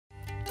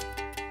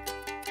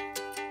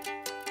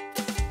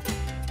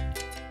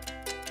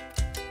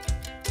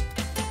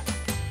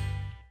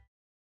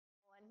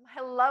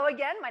Hello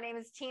again. My name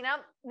is Tina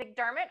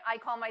McDermott. I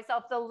call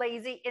myself the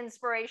lazy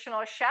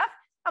inspirational chef.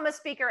 I'm a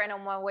speaker and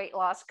I'm a weight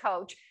loss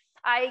coach.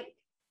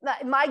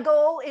 My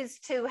goal is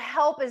to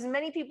help as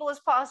many people as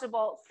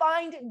possible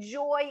find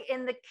joy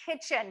in the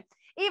kitchen,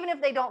 even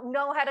if they don't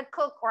know how to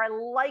cook or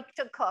like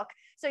to cook,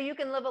 so you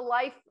can live a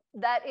life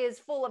that is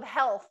full of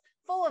health,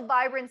 full of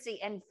vibrancy,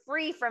 and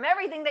free from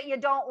everything that you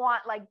don't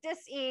want, like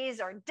dis-ease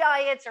or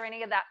diets or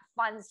any of that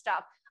fun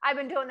stuff. I've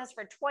been doing this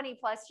for 20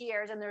 plus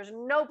years, and there's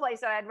no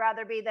place that I'd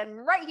rather be than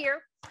right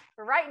here,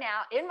 right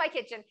now, in my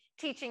kitchen,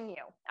 teaching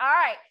you. All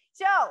right.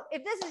 So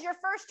if this is your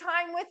first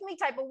time with me,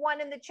 type a 1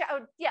 in the chat.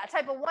 Yeah,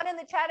 type a 1 in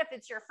the chat if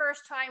it's your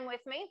first time with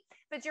me.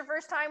 If it's your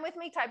first time with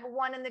me, type a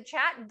 1 in the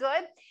chat.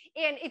 Good.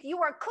 And if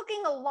you are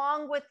cooking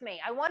along with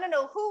me, I want to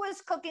know who is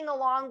cooking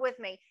along with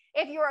me.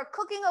 If you are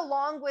cooking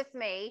along with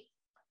me,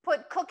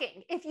 put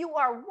cooking. If you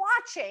are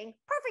watching,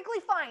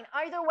 perfectly fine.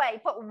 Either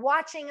way, put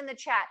watching in the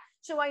chat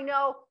so I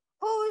know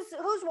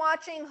who's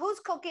watching,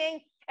 who's cooking.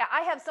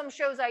 I have some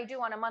shows I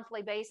do on a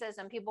monthly basis,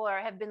 and people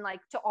have been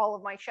like to all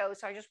of my shows.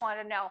 So I just want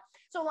to know.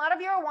 So a lot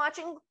of you are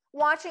watching.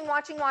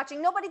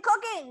 Nobody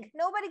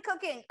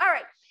cooking. All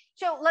right.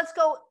 So let's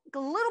go a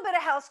little bit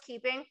of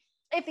housekeeping.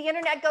 If the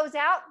internet goes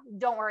out,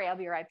 don't worry. I'll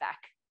be right back.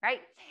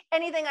 Right?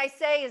 Anything I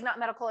say is not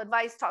medical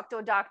advice. Talk to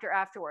a doctor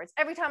afterwards.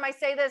 Every time I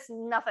say this,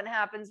 nothing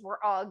happens.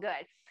 We're all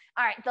good.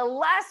 All right. The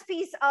last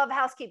piece of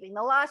housekeeping,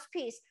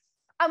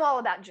 I'm all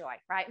about joy,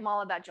 right? I'm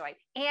all about joy.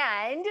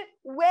 And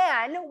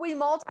when we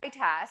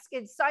multitask,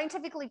 it's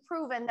scientifically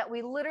proven that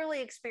we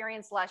literally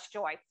experience less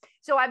joy.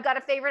 So I've got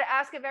a favor to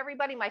ask of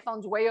everybody. My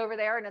phone's way over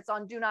there and it's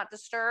on Do Not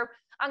Disturb.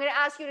 I'm going to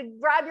ask you to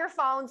grab your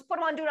phones, put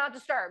them on Do Not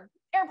Disturb.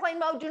 Airplane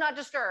mode, Do Not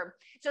Disturb,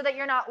 so that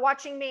you're not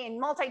watching me and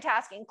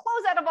multitasking.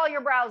 Close out of all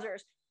your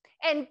browsers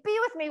and be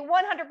with me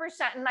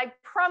 100%. And I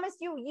promise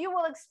you, you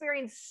will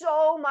experience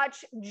so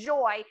much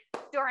joy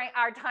during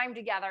our time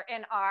together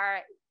in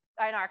our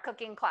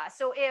cooking class.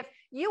 So if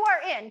you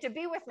are in to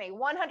be with me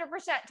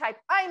 100%, type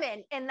I'm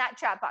in that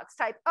chat box.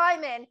 Type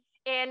I'm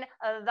in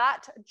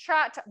that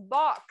chat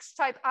box.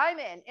 Type I'm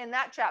in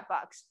that chat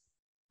box.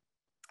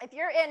 If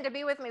you're in to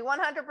be with me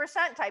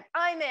 100%, type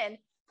I'm in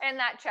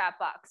that chat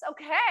box.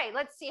 Okay,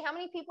 let's see. How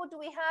many people do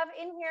we have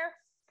in here?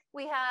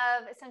 We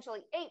have essentially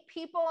 8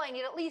 people. I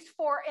need at least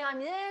 4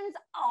 onions.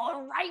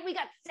 All right, we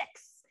got 6.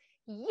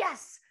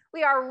 Yes,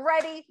 we are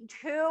ready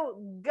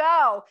to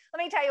go.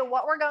 Let me tell you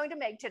what we're going to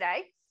make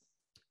today.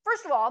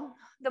 First of all,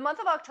 the month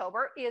of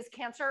October is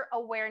cancer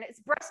awareness,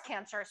 breast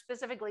cancer,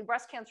 specifically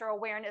breast cancer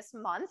awareness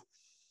month.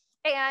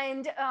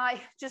 And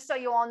just so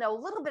you all know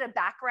a little bit of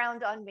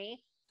background on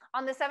me,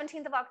 on the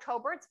 17th of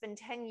October, it's been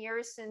 10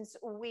 years since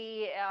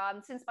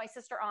since my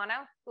sister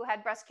Anna, who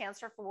had breast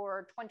cancer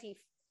for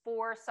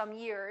 24 some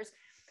years,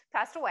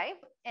 passed away.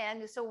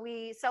 And so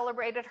we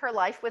celebrated her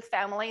life with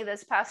family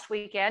this past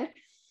weekend.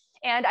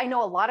 And I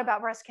know a lot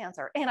about breast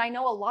cancer, and I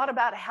know a lot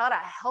about how to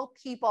help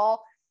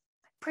people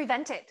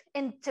prevent it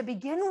and to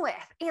begin with.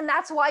 And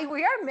that's why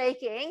we are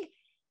making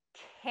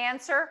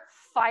cancer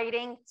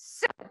fighting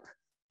soup.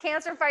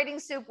 Cancer fighting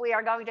soup. We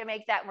are going to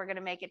make that, and we're going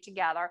to make it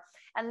together.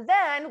 And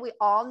then we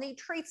all need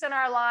treats in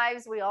our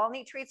lives.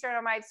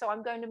 So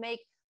I'm going to make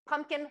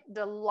pumpkin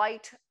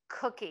delight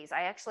cookies.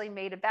 I actually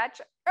made a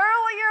batch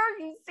earlier.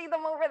 You see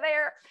them over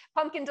there.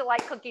 Pumpkin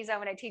delight cookies. I'm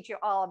going to teach you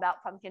all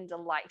about pumpkin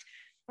delight.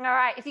 All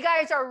right, if you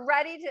guys are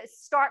ready to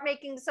start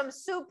making some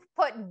soup,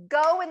 put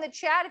go in the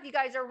chat. If you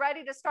guys are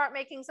ready to start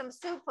making some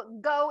soup,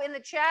 put go in the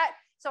chat.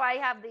 So I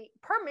have the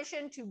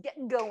permission to get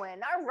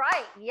going. All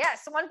right,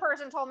 yes, one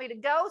person told me to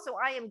go, so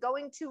I am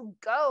going to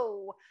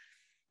go.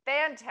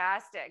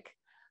 Fantastic.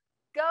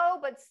 Go,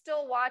 but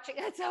still watching.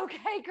 It's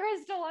okay,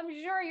 Crystal. I'm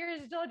sure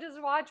you're still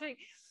just watching.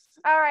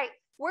 All right,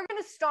 we're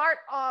going to start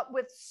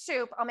with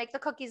soup. I'll make the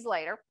cookies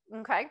later,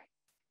 okay?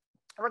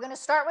 We're going to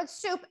start with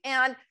soup,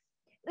 and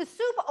the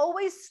soup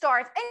always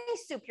starts, any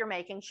soup you're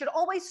making should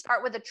always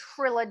start with the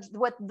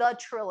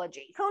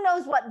trilogy. Who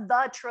knows what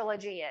the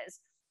trilogy is?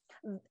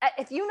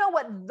 If you know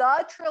what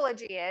the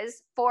trilogy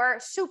is for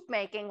soup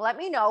making, let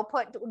me know.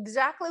 Put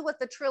exactly what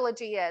the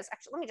trilogy is.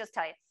 Actually, let me just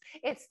tell you.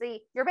 It's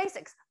your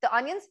basics, the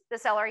onions, the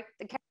celery,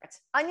 the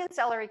carrots. Onion,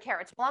 celery,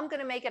 carrots. Well, I'm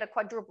going to make it a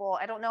quadruple.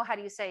 I don't know how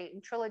do you say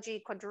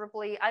trilogy,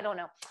 quadruply. I don't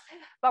know.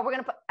 But we're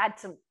going to add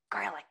some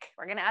garlic.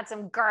 We're going to add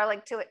some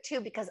garlic to it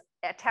too, because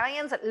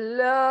Italians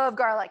love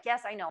garlic.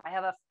 Yes, I know. I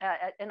have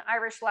an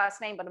Irish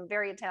last name, but I'm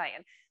very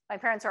Italian. My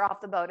parents are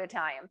off the boat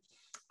Italian.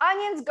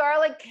 Onions,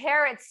 garlic,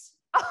 carrots.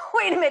 Oh,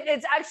 wait a minute.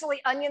 It's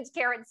actually onions,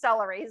 carrots,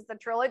 celery is the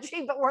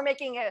trilogy, but we're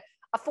making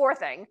a 4th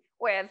thing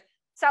with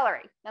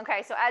celery.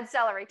 Okay, so add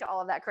celery to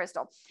all of that,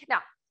 Crystal. Now,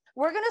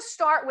 we're going to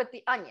start with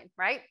the onion,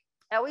 right?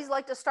 I always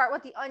like to start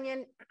with the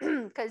onion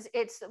because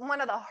it's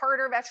one of the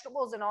harder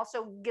vegetables and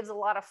also gives a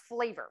lot of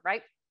flavor,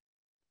 right?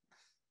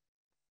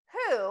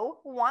 Who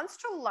wants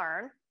to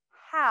learn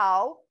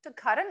how to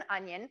cut an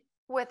onion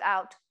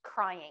without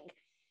crying?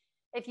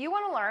 If you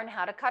want to learn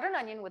how to cut an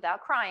onion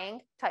without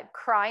crying, type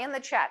cry in the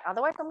chat.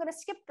 Otherwise, I'm going to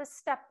skip this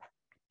step.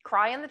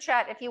 Cry in the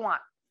chat if you want.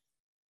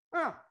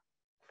 All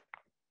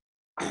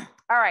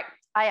right.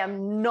 I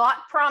am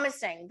not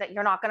promising that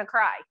you're not going to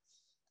cry.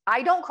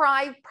 I don't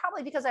cry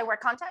probably because I wear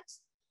contacts,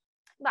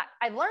 but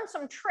I've learned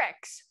some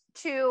tricks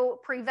to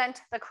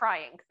prevent the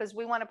crying because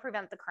we want to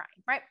prevent the crying,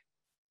 right?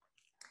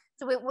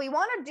 So what we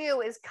want to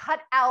do is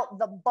cut out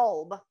the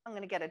bulb. I'm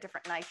going to get a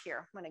different knife here.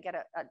 I'm going to get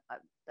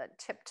a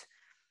tipped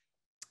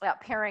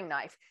paring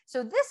knife.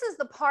 So this is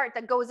the part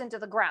that goes into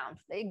the ground.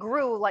 They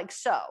grew like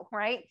so,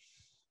 right?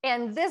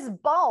 And this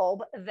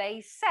bulb,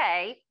 they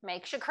say,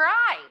 makes you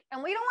cry.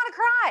 And we don't want to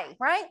cry,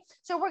 right?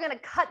 So we're going to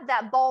cut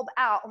that bulb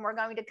out, and we're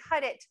going to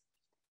cut it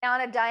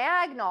on a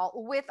diagonal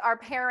with our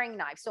paring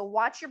knife. So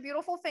watch your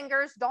beautiful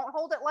fingers. Don't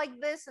hold it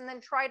like this and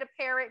then try to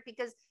pare it,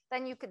 because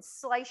then you could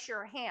slice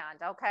your hand,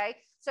 okay?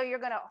 So you're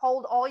going to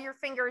hold all your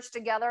fingers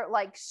together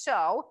like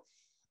so,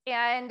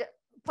 and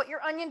put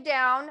your onion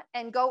down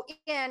and go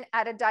in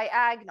at a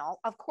diagonal.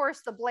 Of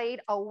course, the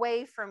blade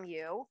away from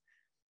you.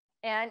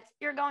 And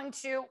you're going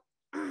to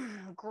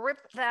grip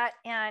that,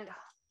 and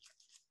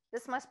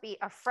this must be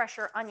a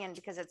fresher onion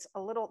because it's a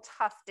little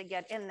tough to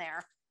get in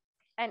there.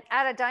 And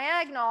at a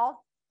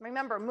diagonal,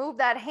 remember, move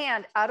that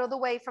hand out of the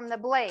way from the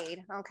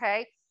blade,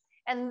 okay?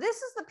 And this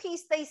is the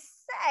piece they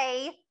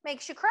say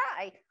makes you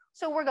cry.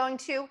 So we're going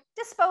to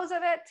dispose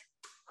of it.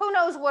 Who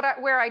knows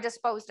where I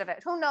disposed of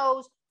it? Who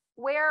knows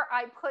where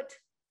I put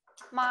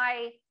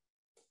my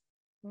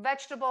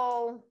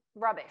vegetable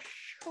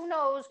rubbish? Who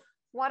knows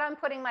what I'm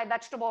putting my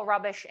vegetable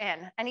rubbish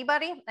in?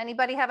 Anybody?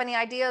 Anybody have any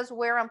ideas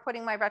where I'm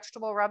putting my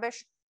vegetable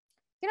rubbish?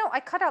 You know, I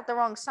cut out the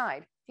wrong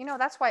side. You know,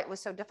 that's why it was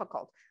so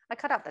difficult. I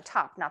cut out the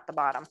top, not the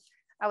bottom.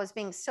 I was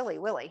being silly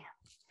Willy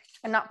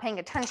and not paying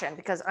attention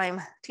because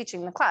I'm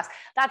teaching the class.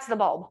 That's the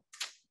bulb.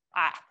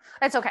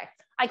 It's okay.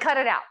 I cut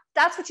it out.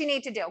 That's what you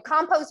need to do.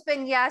 Compost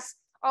bin, yes.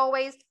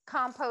 Always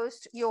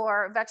compost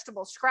your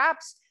vegetable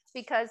scraps,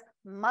 because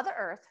Mother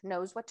Earth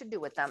knows what to do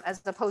with them,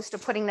 as opposed to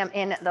putting them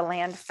in the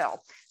landfill.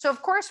 So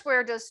of course,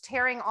 we're just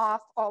tearing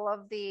off all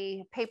of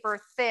the paper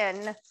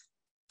thin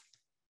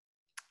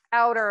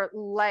outer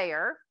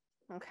layer,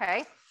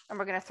 okay? And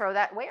we're gonna throw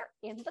that where?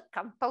 In the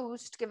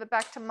compost, give it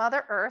back to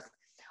Mother Earth.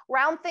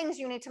 Round things,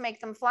 you need to make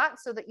them flat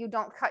so that you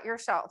don't cut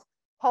yourself.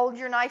 Hold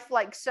your knife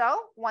like so,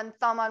 one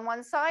thumb on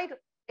one side,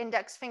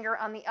 index finger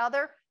on the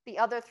other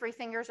 3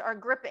 fingers are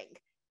gripping.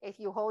 If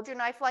you hold your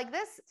knife like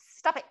this,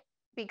 stop it,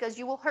 because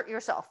you will hurt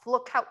yourself.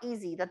 Look how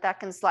easy that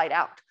can slide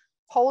out.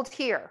 Hold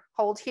here,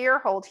 hold here,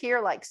 hold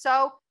here like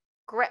so,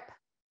 grip,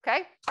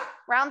 okay?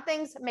 Round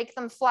things, make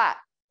them flat.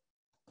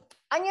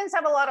 Onions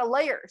have a lot of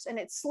layers and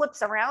it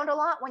slips around a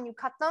lot when you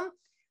cut them.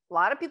 A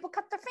lot of people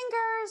cut their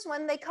fingers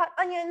when they cut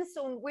onions,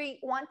 so we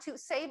want to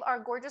save our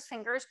gorgeous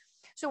fingers.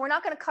 So we're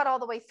not going to cut all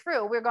the way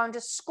through. We're going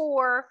to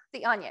score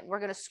the onion. We're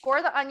going to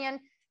score the onion,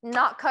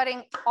 not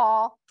cutting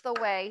all the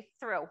way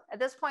through. At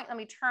this point, let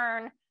me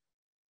turn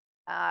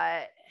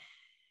my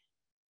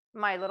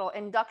little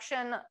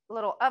induction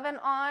little oven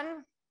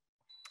on,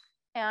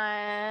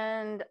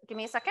 and give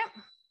me a second.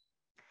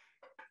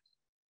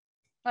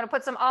 I'm going to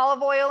put some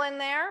olive oil in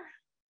there.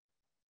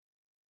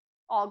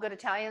 All good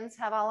Italians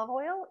have olive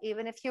oil.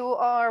 Even if you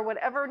are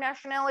whatever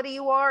nationality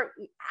you are,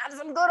 have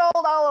some good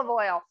old olive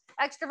oil,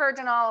 extra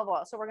virgin olive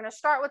oil. So we're going to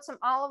start with some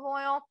olive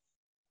oil,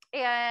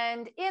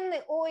 and in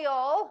the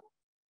oil,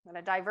 I'm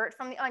going to divert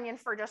from the onion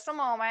for just a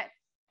moment.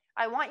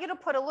 I want you to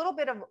put a little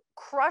bit of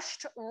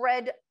crushed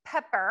red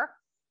pepper,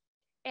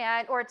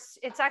 or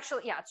it's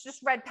actually, yeah, it's just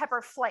red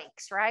pepper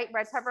flakes, right?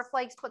 Red pepper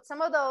flakes, put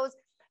some of those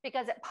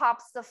because it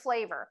pops the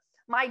flavor.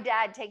 My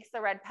dad takes the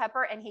red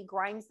pepper and he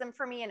grinds them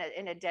for me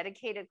in a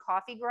dedicated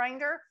coffee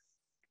grinder.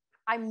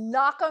 I'm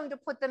not going to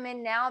put them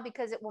in now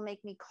because it will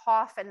make me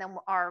cough, and then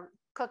our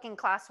cooking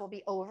class will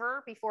be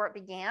over before it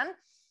began.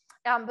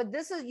 But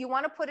this is, you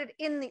want to put it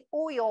in the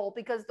oil,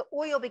 because the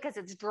oil, because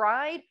it's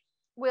dried,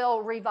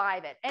 will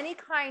revive it. Any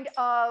kind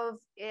of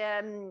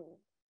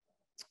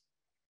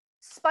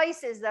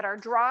spices that are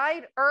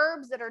dried,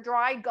 herbs that are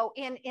dried, go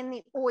in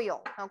the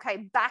oil. Okay,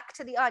 back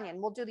to the onion.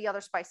 We'll do the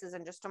other spices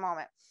in just a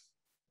moment.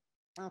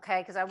 Okay,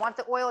 because I want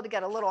the oil to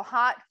get a little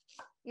hot.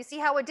 You see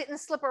how it didn't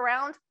slip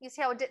around? You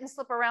see how it didn't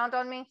slip around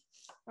on me?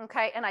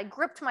 Okay, and I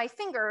gripped my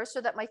fingers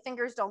so that my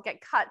fingers don't get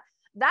cut.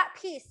 That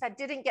piece that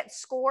didn't get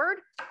scored,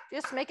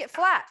 just make it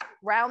flat.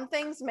 Round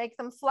things, make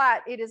them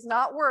flat. It is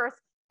not worth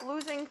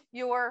losing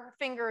your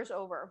fingers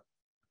over.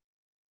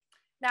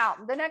 Now,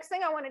 the next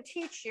thing I want to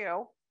teach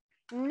you,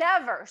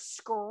 never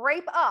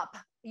scrape up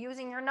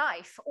using your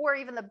knife or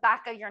even the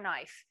back of your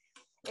knife.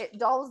 It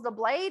dulls the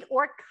blade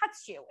or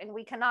cuts you, and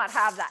we cannot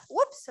have that.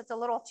 Whoops, it's a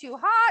little too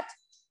hot.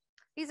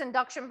 These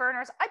induction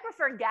burners, I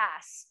prefer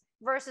gas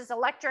versus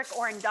electric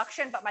or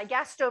induction, but my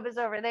gas stove is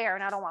over there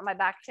and I don't want my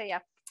back to you.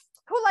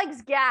 Who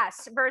likes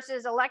gas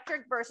versus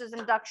electric versus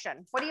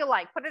induction? What do you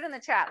like? Put it in the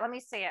chat. Let me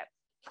see it.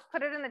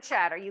 Put it in the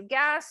chat. Are you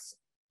gas?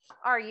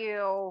 Are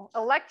you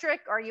electric?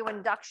 Are you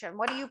induction?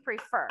 What do you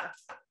prefer?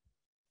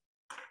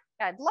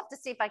 I'd love to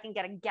see if I can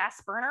get a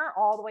gas burner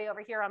all the way over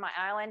here on my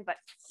island, but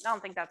I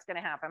don't think that's going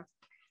to happen.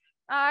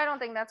 I don't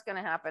think that's going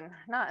to happen.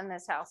 Not in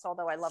this house,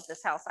 although I love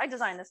this house. I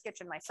designed this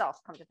kitchen myself,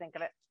 come to think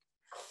of it.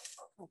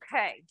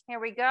 Okay, here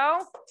we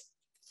go.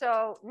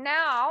 So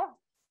now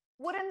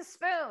Wooden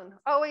spoon.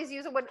 Always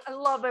use a wooden. I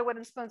love my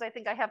wooden spoons. I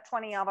think I have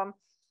 20 of them.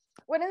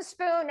 Wooden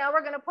spoon. Now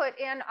we're going to put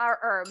in our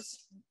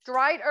herbs.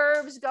 Dried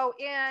herbs go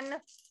in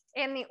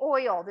the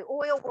oil. The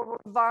oil will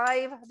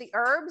revive the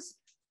herbs.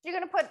 You're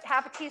going to put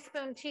half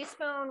a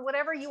teaspoon,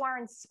 whatever you are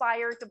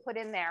inspired to put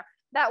in there.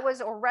 That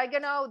was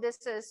oregano.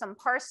 This is some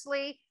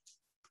parsley.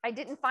 I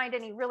didn't find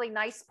any really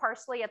nice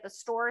parsley at the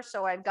store,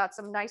 so I've got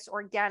some nice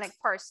organic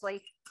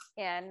parsley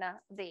in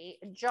the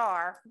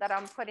jar that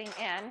I'm putting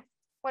in.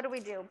 What do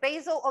we do?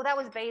 Basil. Oh, that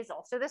was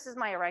basil. So this is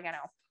my oregano.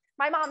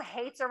 My mom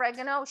hates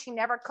oregano. She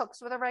never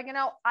cooks with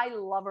oregano. I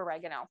love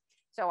oregano.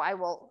 So I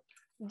will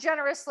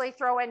generously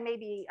throw in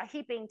maybe a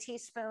heaping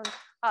teaspoon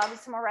of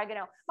some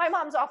oregano. My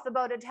mom's off the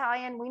boat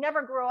Italian. We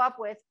never grew up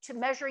with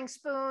measuring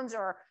spoons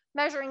or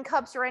measuring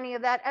cups or any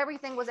of that.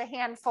 Everything was a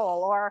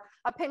handful or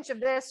a pinch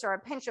of this or a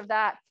pinch of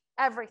that.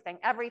 Everything.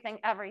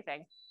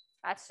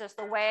 That's just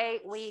the way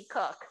we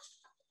cook.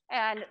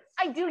 And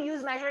I do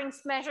use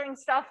measuring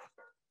stuff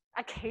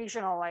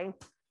occasionally.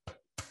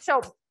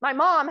 So my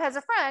mom has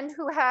a friend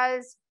who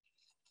has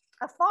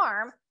a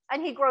farm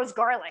and he grows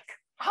garlic.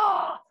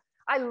 Oh,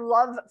 I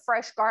love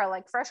fresh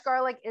garlic. Fresh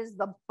garlic is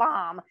the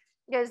bomb.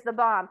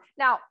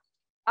 Now,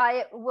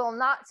 I will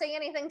not say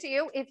anything to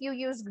you if you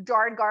use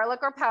jarred garlic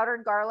or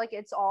powdered garlic.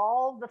 It's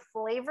all the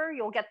flavor.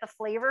 You'll get the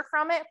flavor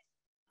from it.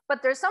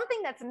 But there's something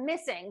that's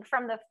missing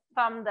from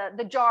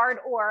the jarred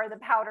or the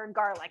powdered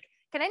garlic.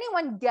 Can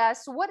anyone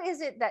guess what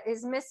is it that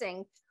is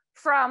missing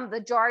from the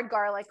jarred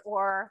garlic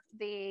or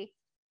the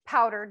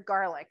powdered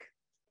garlic?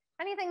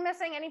 Anything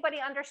missing? Anybody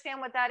understand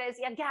what that is?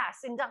 Yeah,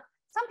 gas. Some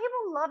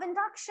people love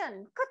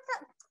induction.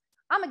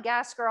 I'm a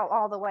gas girl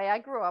all the way. I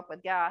grew up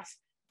with gas.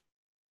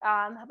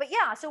 But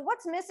yeah, so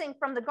what's missing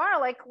from the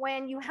garlic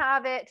when you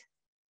have it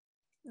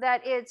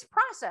that it's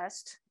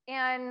processed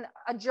in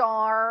a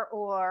jar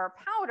or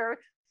powdered?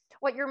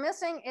 What you're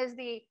missing is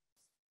the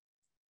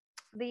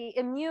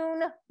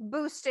immune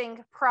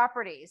boosting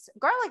properties.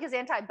 Garlic is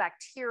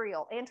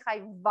antibacterial,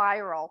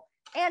 antiviral,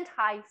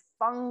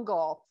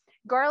 antifungal.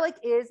 Garlic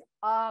is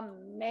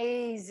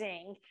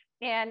amazing.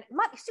 And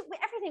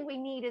everything we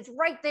need is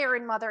right there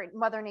in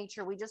Mother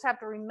Nature. We just have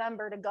to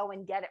remember to go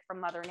and get it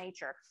from Mother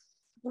Nature.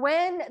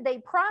 When they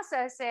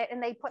process it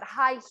and they put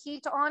high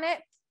heat on it,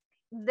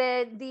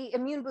 the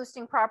immune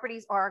boosting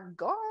properties are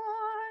gone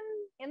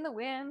in the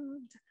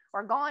wind,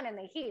 or gone in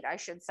the heat, I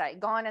should say,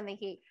 gone in the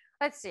heat.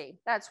 Let's see,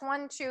 that's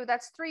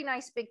 3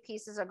 nice big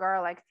pieces of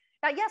garlic.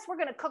 Now, yes, we're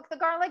going to cook the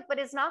garlic, but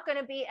it's not going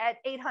to be at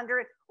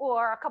 800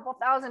 or a couple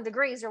thousand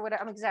degrees or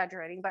whatever. I'm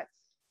exaggerating, but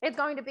it's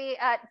going to be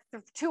at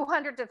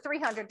 200 to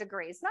 300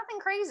 degrees. Nothing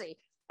crazy.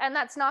 And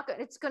that's not good.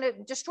 It's going to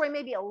destroy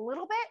maybe a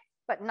little bit,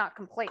 but not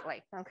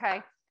completely.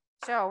 Okay.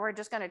 So we're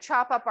just going to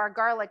chop up our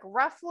garlic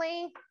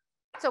roughly.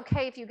 It's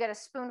okay if you get a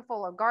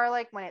spoonful of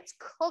garlic when it's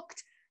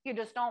cooked. You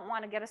just don't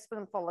want to get a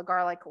spoonful of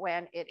garlic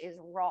when it is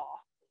raw.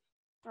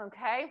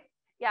 Okay.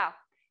 Yeah.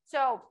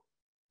 So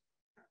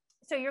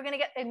you're going to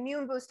get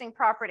immune boosting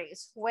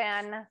properties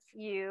when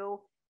you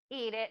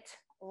eat it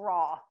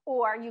raw,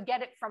 or you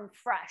get it from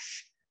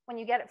fresh. When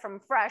you get it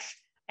from fresh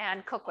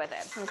and cook with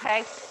it.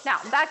 Okay. Now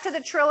back to the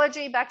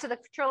trilogy.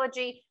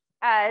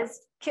 As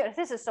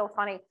this is so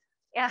funny.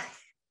 Yeah.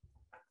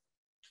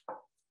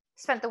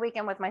 Spent the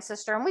weekend with my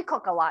sister and we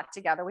cook a lot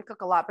together.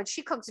 But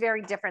she cooks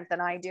very different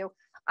than I do.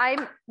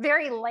 I'm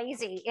very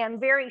lazy and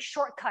very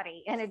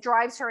shortcutty, and it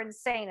drives her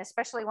insane,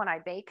 especially when I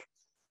bake.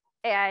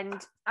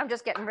 And I'm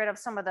just getting rid of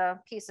some of the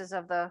pieces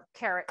of the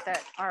carrot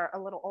that are a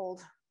little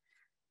old.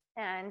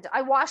 And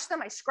I washed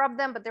them, I scrubbed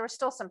them, but there were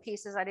still some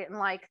pieces I didn't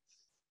like.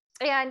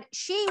 And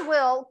she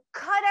will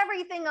cut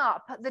everything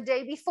up the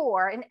day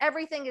before, and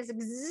everything is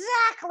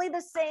exactly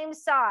the same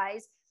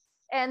size.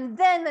 And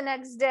then the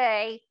next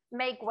day,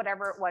 make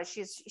whatever it was.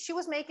 She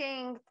was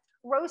making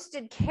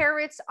roasted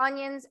carrots,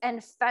 onions,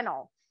 and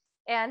fennel.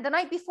 And the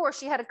night before,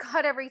 she had to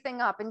cut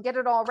everything up and get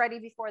it all ready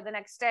before the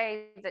next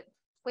day that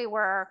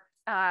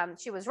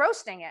she was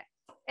roasting it.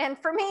 And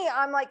for me,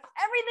 I'm like,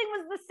 everything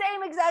was the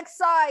same exact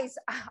size.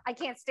 I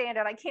can't stand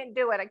it. I can't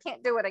do it.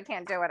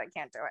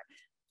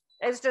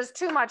 It's just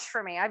too much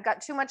for me. I've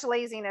got too much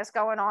laziness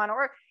going on.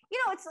 Or,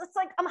 it's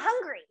like I'm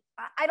hungry.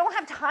 I don't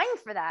have time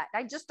for that.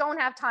 I just don't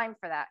have time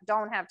for that.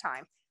 Don't have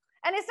time.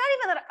 And it's not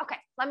even that, okay,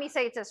 let me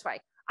say it this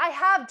way. I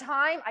have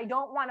time. I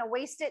don't want to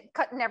waste it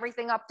cutting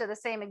everything up to the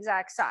same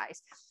exact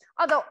size.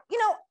 Although,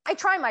 I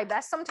try my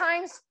best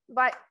sometimes,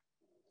 but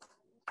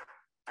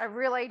I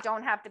really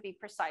don't have to be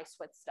precise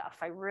with stuff.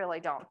 I really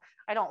don't.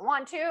 I don't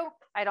want to.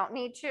 I don't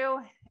need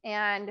to.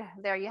 And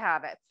there you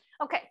have it.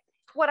 Okay.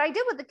 What I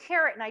did with the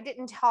carrot, and I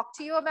didn't talk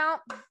to you about,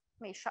 let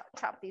me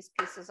chop these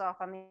pieces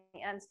off on the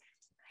ends,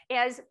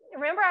 is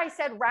remember I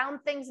said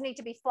round things need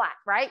to be flat,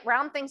 right?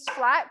 Round things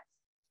flat,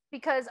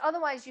 because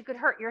otherwise you could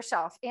hurt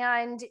yourself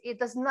and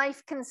this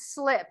knife can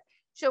slip.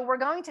 So we're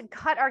going to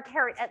cut our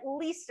carrot at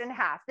least in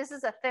half. This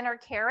is a thinner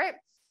carrot.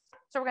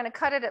 So we're going to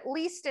cut it at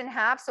least in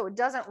half so it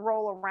doesn't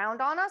roll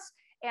around on us,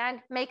 and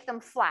make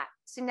them flat.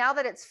 So now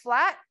that it's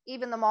flat,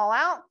 even them all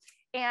out.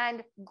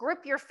 and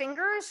grip your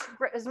fingers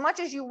as much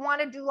as you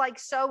want to do like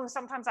so. And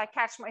sometimes I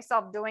catch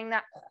myself doing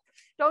that.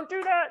 Don't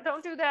do that.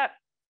 Don't do that.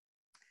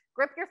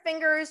 Grip your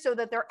fingers so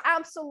that they're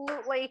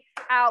absolutely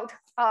out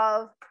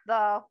of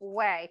the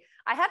way.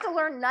 I had to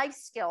learn knife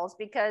skills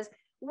because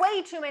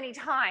way too many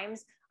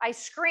times I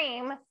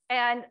scream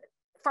and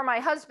for my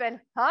husband,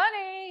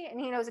 honey, and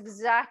he knows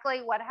exactly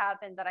what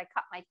happened, that I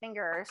cut my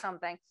finger or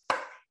something.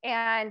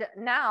 And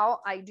now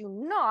I do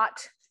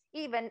not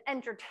even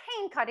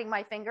entertain cutting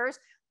my fingers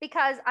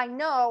because I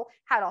know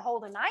how to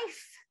hold a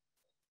knife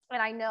and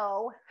I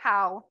know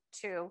how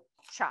to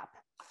chop.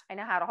 I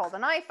know how to hold a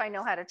knife. I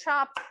know how to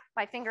chop.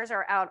 My fingers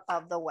are out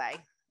of the way.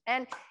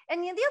 And the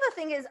other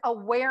thing is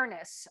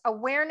awareness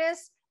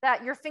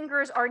that your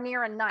fingers are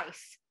near a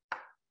knife.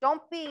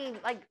 Don't be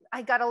like,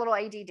 I got a little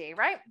ADD,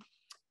 right?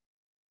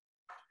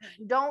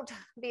 Don't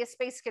be a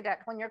space cadet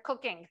when you're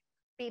cooking.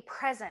 Be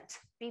present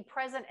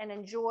and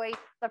enjoy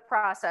the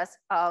process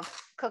of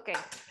cooking.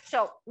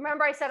 So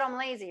remember I said I'm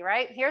lazy,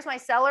 right? Here's my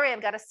celery.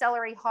 I've got a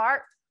celery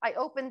heart. I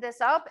opened this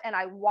up and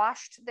I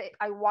washed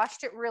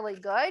it really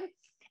good.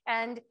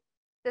 And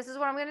this is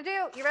what I'm going to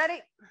do. You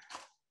ready?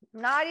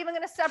 I'm not even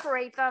going to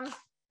separate them.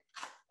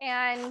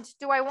 And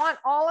do I want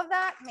all of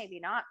that? Maybe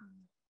not.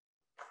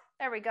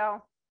 There we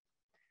go.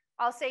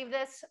 I'll save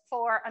this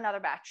for another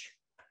batch,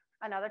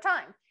 another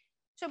time.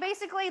 So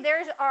basically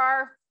there's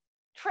our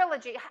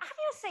trilogy. How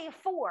do you say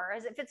 4?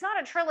 If it's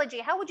not a trilogy,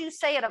 how would you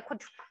say it?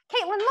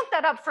 Caitlin, look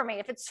that up for me.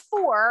 If it's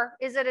 4,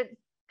 is it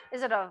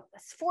a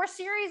 4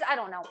 series? I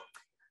don't know.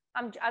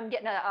 I'm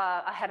getting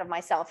ahead of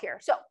myself here.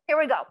 So here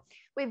we go.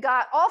 We've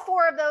got all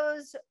 4 of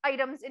those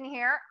items in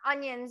here: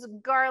 onions,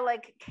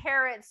 garlic,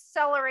 carrots,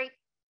 celery,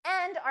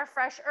 and our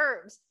fresh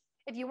herbs.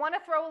 If you want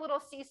to throw a little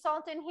sea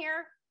salt in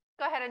here,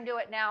 go ahead and do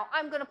it now.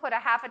 I'm going to put a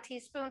half a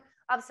teaspoon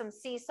of some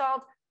sea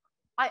salt.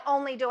 I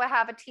only do a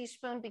half a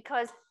teaspoon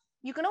because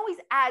you can always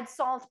add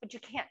salt, but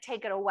you can't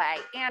take it away.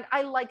 And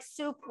I like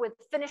soup with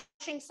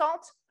finishing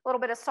salt, a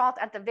little bit of salt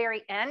at the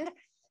very end.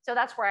 So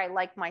that's where I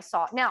like my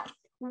salt. Now,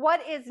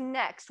 what is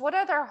next? What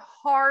other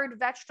hard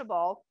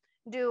vegetable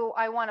do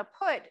I want to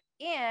put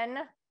in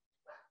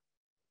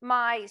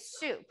my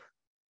soup?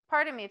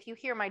 Pardon me if you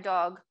hear my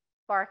dog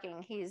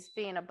barking. He's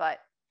being a butt.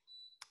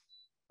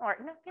 Or,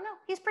 you know,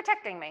 he's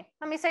protecting me.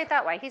 Let me say it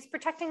that way. He's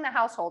protecting the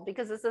household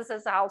because this is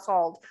his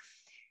household.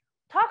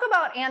 Talk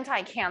about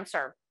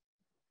anti-cancer.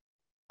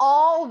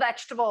 All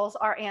vegetables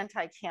are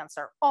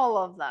anti-cancer, all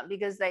of them,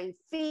 because they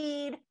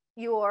feed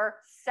your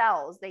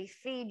cells. They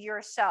feed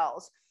your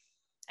cells.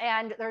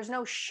 And there's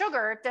no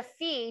sugar to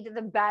feed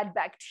the bad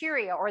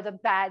bacteria or the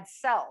bad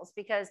cells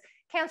because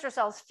cancer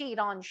cells feed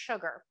on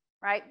sugar,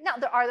 right? Now,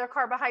 are there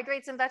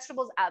carbohydrates in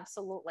vegetables?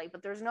 Absolutely,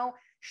 but there's no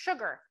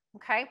sugar,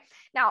 okay?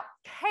 Now,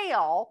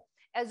 kale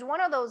is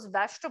one of those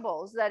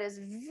vegetables that is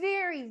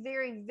very,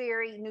 very,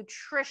 very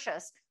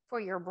nutritious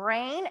for your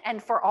brain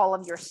and for all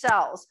of your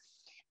cells.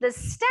 The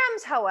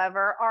stems,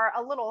 however, are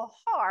a little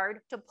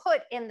hard to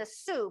put in the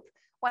soup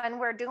when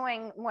we're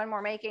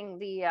making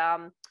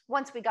the,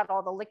 once we got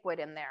all the liquid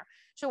in there.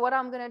 So what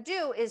I'm going to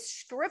do is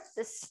strip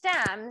the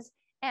stems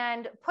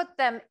and put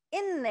them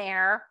in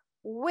there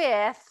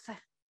with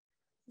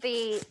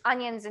the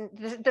onions and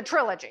the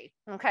trilogy.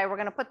 Okay, we're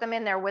going to put them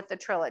in there with the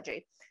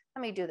trilogy.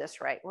 Let me do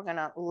this right. We're going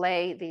to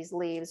lay these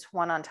leaves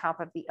one on top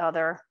of the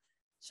other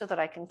so that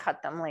I can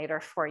cut them later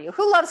for you.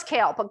 Who loves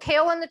kale? Put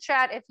kale in the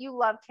chat if you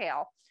love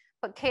kale.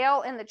 Put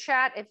kale in the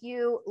chat if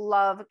you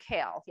love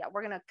kale. Yeah,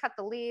 we're going to cut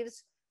the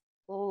leaves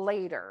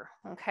later.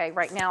 Okay,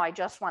 right now I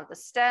just want the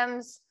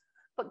stems.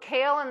 Put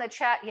kale in the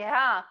chat.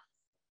 Yeah,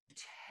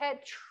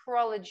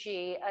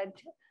 tetralogy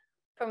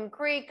from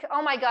Greek.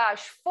 Oh my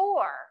gosh,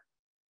 4.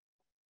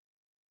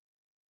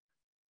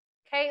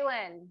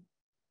 Caitlin.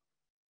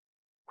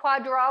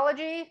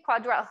 Quadrology.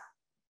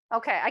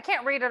 Okay, I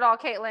can't read it all,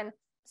 Caitlin.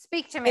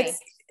 Speak to me.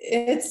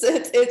 It's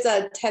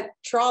a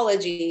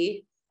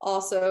tetralogy.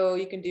 Also,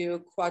 you can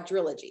do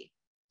quadrilogy.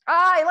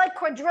 Ah, I like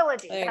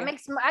quadrilogy. That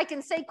makes I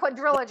can say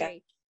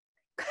quadrilogy.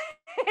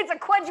 It's a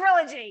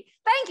quadrilogy.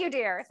 Thank you,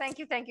 dear. Thank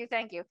you, thank you,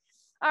 thank you.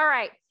 All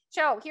right.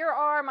 So here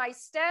are my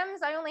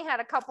stems. I only had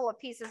a couple of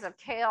pieces of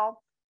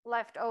kale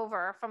left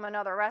over from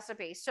another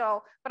recipe.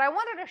 So, but I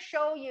wanted to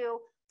show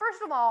you,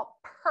 first of all,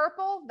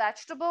 purple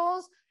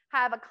vegetables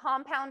have a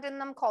compound in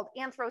them called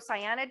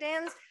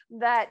anthocyanidins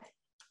that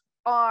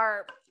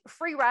are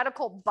free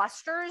radical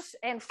busters,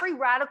 and free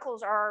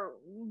radicals are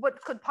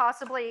what could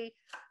possibly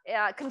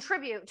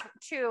contribute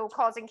to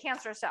causing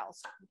cancer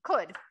cells.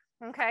 Could,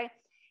 okay?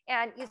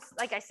 And it's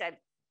like I said,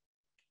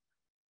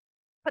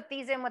 put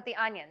these in with the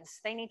onions.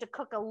 They need to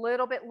cook a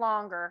little bit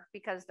longer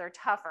because they're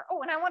tougher.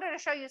 Oh, and I wanted to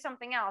show you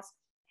something else.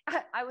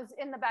 I was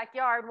in the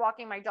backyard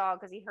walking my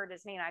dog because he hurt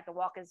his knee and I had to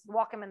walk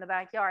him in the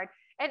backyard.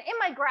 And in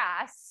my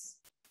grass,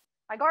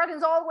 my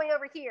garden's all the way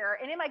over here,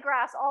 and in my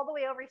grass all the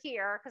way over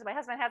here, because my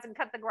husband hasn't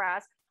cut the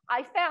grass,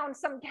 I found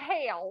some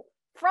kale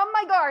from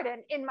my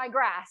garden in my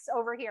grass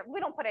over here. We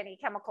don't put any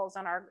chemicals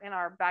in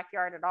our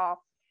backyard at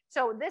all.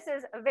 So this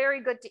is very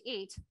good to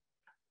eat.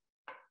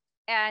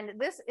 And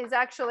this is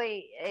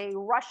actually a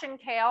Russian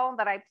kale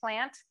that I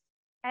plant.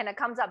 and it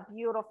comes up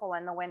beautiful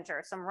in the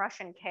winter, some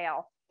Russian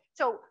kale.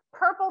 So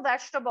purple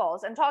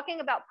vegetables, and talking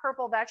about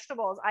purple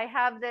vegetables, I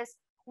have this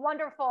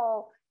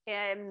wonderful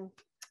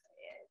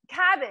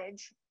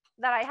cabbage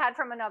that I had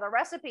from another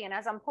recipe. And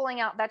as I'm pulling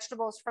out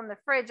vegetables from the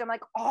fridge, I'm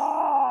like,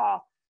 oh,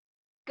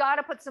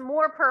 gotta put some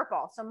more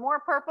purple.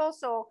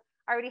 So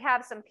I already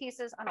have some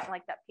pieces. I don't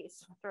like that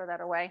piece. I'll throw that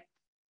away.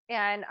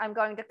 And I'm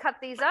going to cut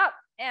these up,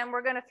 and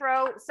we're going to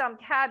throw some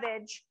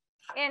cabbage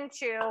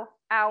into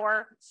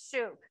our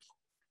soup.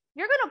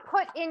 You're going to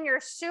put in your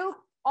soup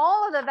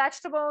all of the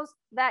vegetables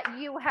that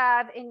you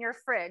have in your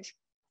fridge.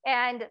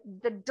 And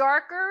the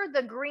darker,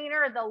 the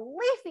greener, the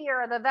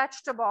leafier the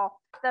vegetable,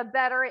 the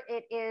better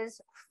it is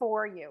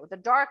for you. The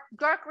dark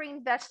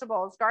green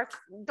vegetables,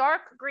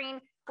 dark green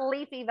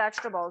leafy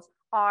vegetables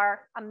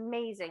are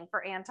amazing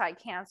for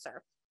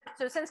anti-cancer.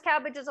 So since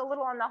cabbage is a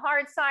little on the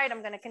hard side,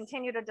 I'm going to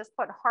continue to just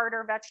put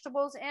harder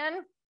vegetables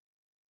in.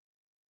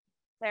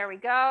 There we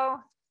go.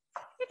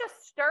 You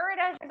just stir it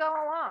as you go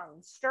along.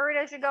 Stir it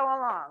as you go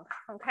along,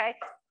 okay?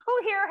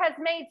 Who here has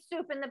made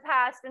soup in the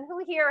past, and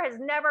who here has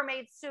never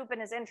made soup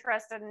and is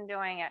interested in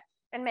doing it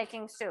and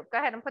making soup? Go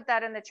ahead and put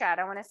that in the chat.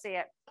 I want to see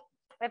it.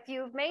 If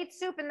you've made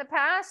soup in the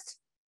past,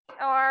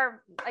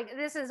 or like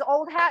this is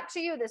old hat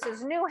to you, this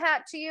is new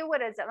hat to you,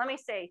 what is it? Let me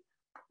see.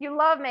 You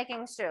love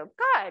making soup.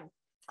 Good.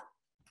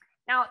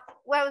 Now,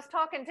 when I was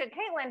talking to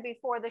Caitlin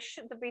before the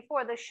show,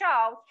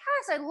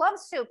 yes, I love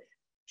soup.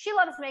 She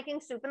loves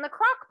making soup in the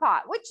crock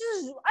pot, which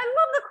is, I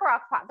love the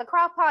crock pot. The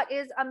crock pot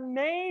is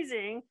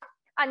amazing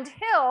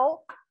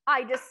until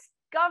I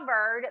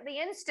discovered the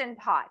Instant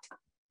Pot.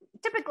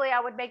 Typically,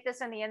 I would make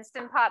this in the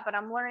Instant Pot, but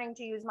I'm learning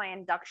to use my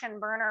induction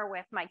burner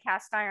with my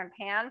cast iron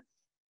pan.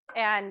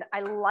 And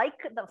I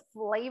like the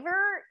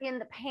flavor in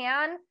the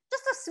pan,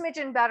 just a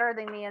smidgen better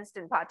than the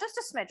Instant Pot, just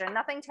a smidgen,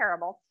 nothing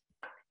terrible.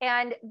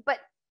 But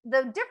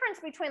the difference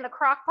between the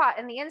crock pot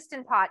and the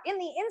Instant Pot, in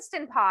the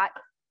Instant Pot,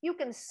 you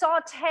can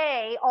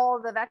saute all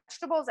of the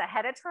vegetables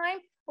ahead of time,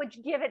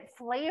 which give it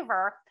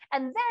flavor.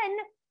 And then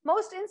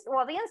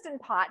the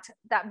Instant Pot,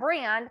 that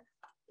brand,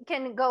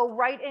 can go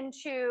right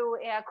into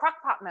a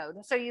crock pot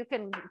mode. So you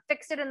can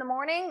fix it in the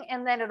morning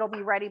and then it'll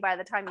be ready by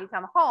the time you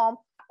come home.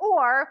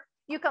 Or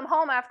you come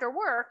home after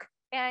work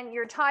and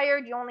you're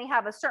tired, you only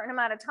have a certain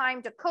amount of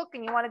time to cook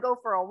and you want to go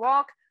for a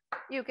walk.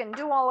 You can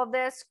do all of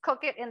this, cook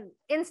it in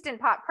Instant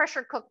Pot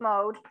pressure cook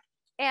mode,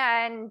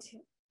 and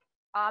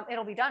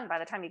it'll be done by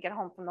the time you get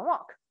home from the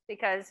walk,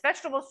 because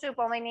vegetable soup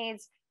only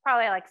needs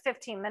probably like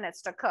 15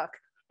 minutes to cook.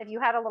 If you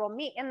had a little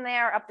meat in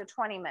there, up to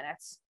 20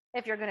 minutes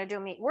if you're going to do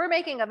meat. We're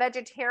making a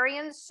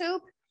vegetarian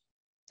soup,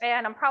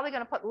 and I'm probably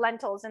going to put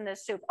lentils in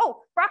this soup.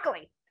 Oh,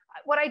 broccoli.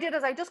 What I did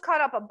is I just cut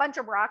up a bunch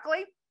of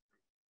broccoli,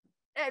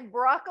 and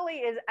broccoli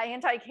is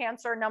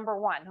anti-cancer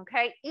 #1,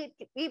 okay?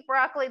 Eat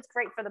broccoli. It's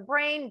great for the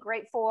brain,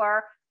 great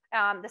for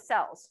the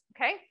cells,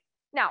 okay?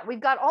 Now, we've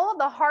got all of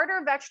the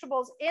harder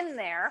vegetables in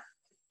there.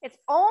 It's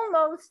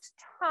almost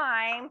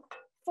time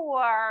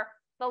for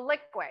the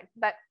liquid.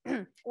 But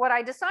what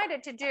I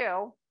decided to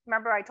do,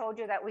 remember I told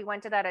you that we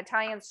went to that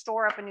Italian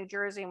store up in New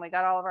Jersey and we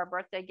got all of our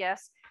birthday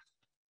gifts.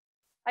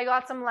 I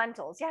got some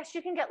lentils. Yes,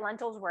 you can get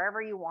lentils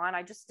wherever you want.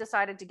 I just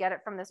decided to get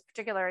it from this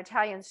particular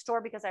Italian store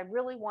because I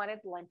really wanted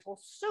lentil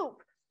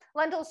soup.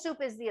 Lentil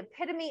soup is the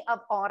epitome of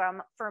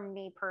autumn for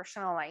me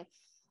personally.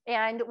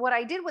 And what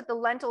I did with the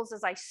lentils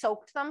is I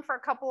soaked them for a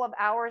couple of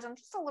hours in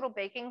just a little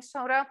baking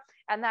soda,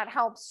 and that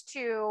helps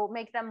to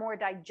make them more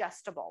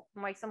digestible.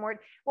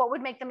 What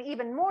would make them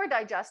even more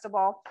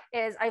digestible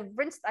is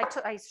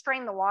I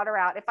strained the water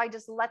out. If I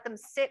just let them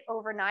sit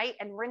overnight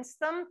and rinse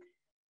them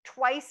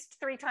twice,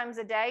 3 times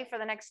a day for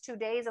the next 2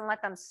 days and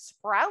let them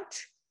sprout.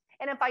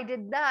 And if I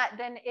did that,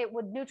 then it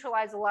would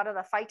neutralize a lot of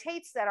the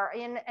phytates that are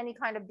in any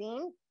kind of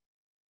bean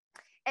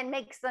and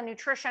makes the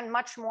nutrition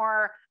much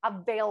more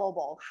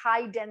available,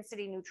 high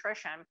density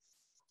nutrition.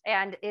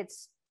 And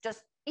it's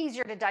just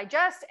easier to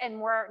digest and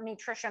more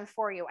nutrition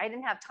for you. I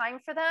didn't have time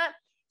for that.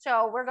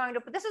 So we're going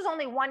to put, this is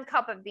only 1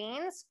 cup of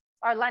beans,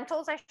 or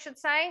lentils, I should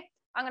say.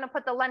 I'm going to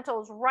put the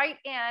lentils right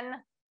in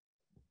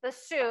the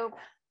soup.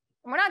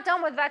 We're not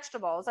done with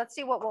vegetables. Let's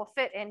see what will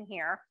fit in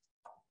here.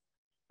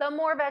 The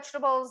more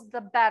vegetables,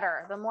 the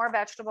better. The more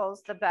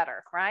vegetables, the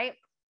better, right?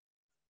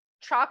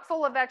 Chock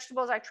full of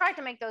vegetables. I tried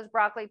to make those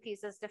broccoli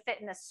pieces to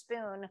fit in a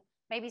spoon.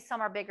 Maybe some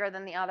are bigger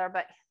than the other,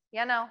 but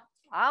you know,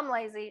 I'm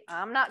lazy.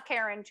 I'm not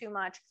caring too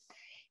much.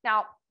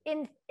 Now,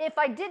 if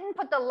I didn't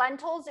put the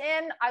lentils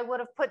in, I would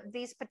have put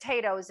these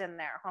potatoes in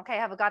there. Okay,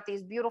 I've got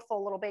these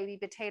beautiful little baby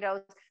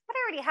potatoes, but I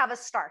already have a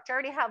starch. I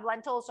already have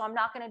lentils, so I'm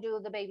not going to do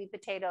the baby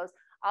potatoes.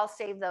 I'll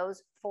save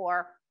those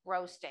for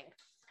roasting.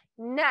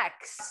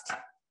 Next,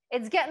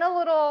 it's getting a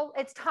little,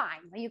 it's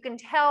time. You can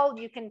tell,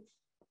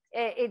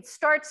 it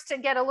starts to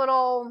get a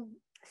little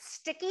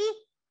sticky,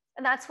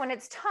 and that's when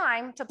it's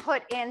time to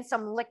put in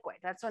some liquid.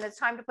 That's when it's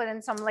time to put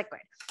in some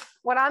liquid.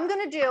 What I'm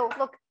going to do,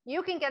 look,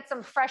 you can get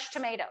some fresh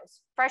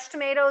tomatoes. Fresh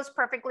tomatoes,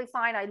 perfectly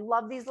fine. I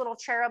love these little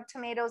cherub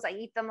tomatoes. I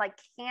eat them like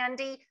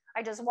candy.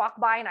 I just walk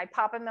by and I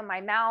pop them in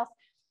my mouth.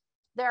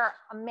 They're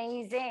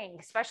amazing,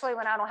 especially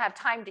when I don't have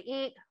time to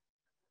eat.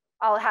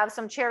 I'll have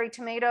some cherry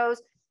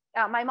tomatoes.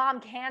 My mom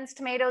cans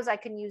tomatoes. I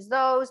can use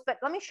those, but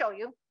let me show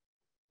you.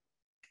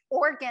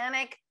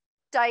 Organic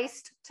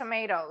diced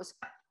tomatoes.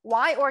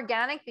 Why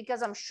organic?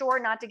 Because I'm sure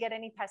not to get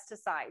any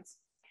pesticides.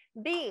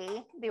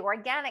 B, the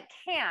organic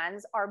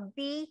cans are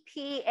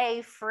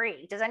BPA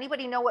free. Does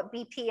anybody know what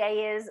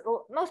BPA is?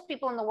 Most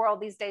people in the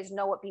world these days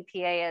know what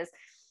BPA is.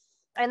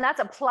 And that's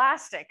a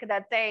plastic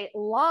that they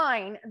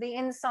line the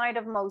inside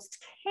of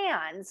most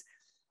cans.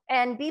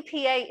 And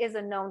BPA is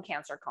a known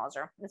cancer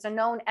causer. It's a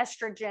known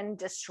estrogen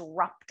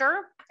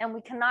disruptor. And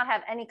we cannot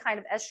have any kind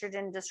of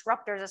estrogen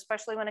disruptors,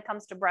 especially when it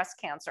comes to breast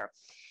cancer.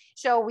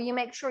 So you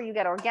make sure you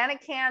get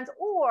organic cans,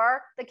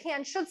 or the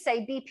can should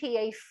say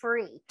BPA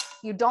free.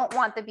 You don't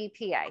want the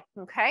BPA,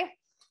 okay?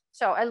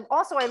 So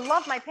I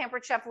love my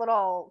Pampered Chef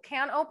little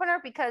can opener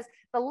because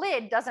the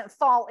lid doesn't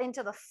fall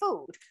into the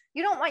food.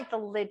 You don't want the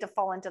lid to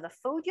fall into the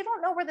food. You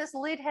don't know where this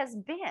lid has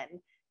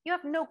been. You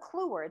have no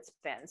clue where it's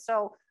been.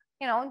 So,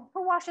 you know,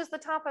 who washes the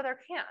top of their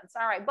cans?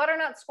 All right,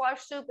 butternut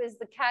squash soup is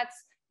the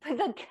cat's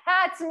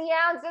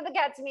meow. Instead of the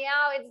cat's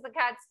meow, it's the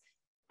cat's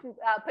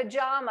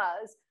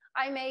pajamas.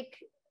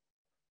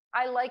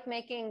 I like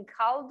making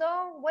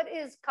caldo. What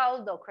is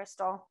caldo,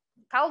 Crystal?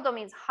 Caldo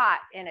means hot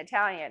in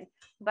Italian,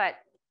 but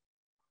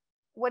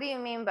what do you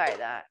mean by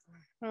that?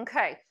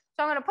 Okay,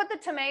 so I'm gonna put the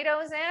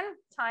tomatoes in.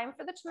 Time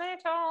for the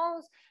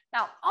tomatoes.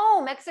 Now,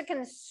 oh,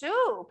 Mexican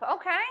soup.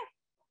 Okay,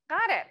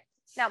 got it.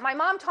 Now, my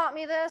mom taught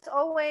me this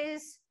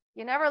always.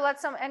 You never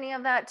let any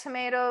of that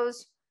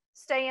tomatoes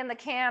stay in the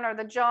can or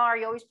the jar.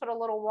 You always put a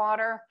little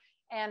water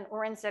and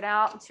rinse it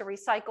out. To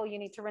recycle, you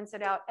need to rinse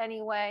it out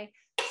anyway.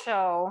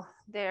 So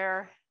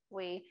there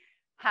we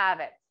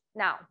have it.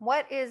 Now,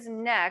 what is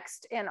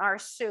next in our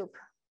soup?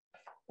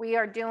 We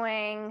are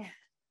doing,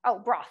 oh,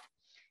 broth.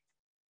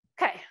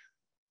 Okay,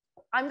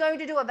 I'm going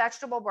to do a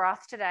vegetable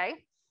broth today.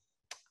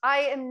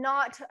 I am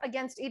not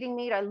against eating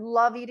meat. I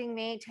love eating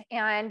meat.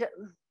 And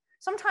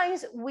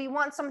sometimes we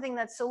want something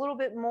that's a little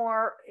bit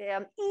more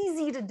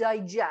easy to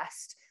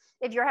digest.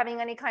 If you're having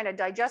any kind of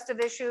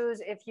digestive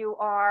issues, if you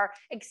are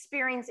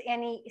experiencing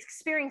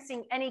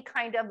any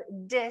kind of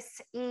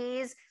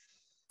dis-ease,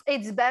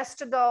 it's best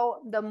to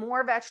go, the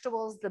more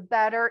vegetables, the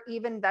better,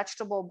 even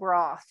vegetable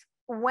broth.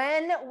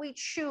 When we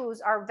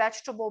choose our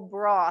vegetable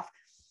broth,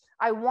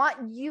 I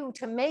want you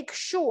to make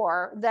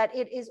sure that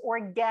it is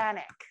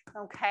organic,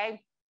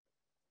 okay?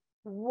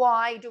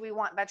 Why do we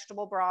want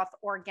vegetable broth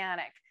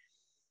organic?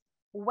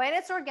 When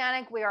it's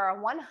organic, we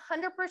are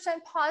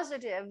 100%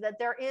 positive that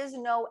there is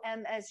no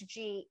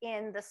MSG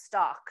in the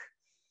stock.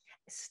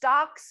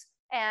 Stocks,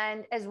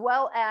 and as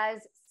well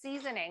as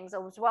seasonings,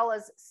 as well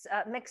as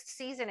mixed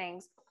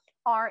seasonings,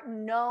 are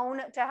known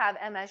to have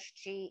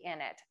MSG in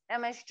it.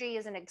 MSG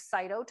is an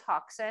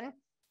excitotoxin,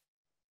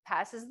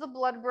 passes the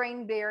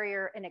blood-brain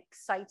barrier and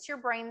excites your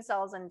brain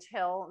cells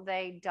until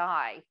they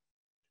die.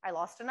 I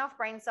lost enough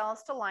brain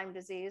cells to Lyme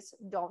disease,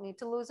 don't need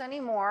to lose any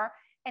more,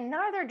 and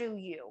neither do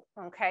you,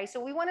 okay? So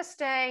we wanna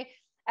stay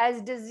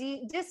as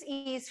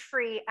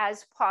disease-free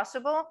as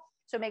possible,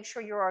 so make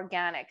sure you're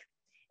organic.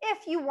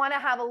 If you wanna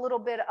have a little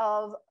bit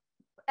of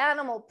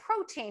animal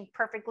protein,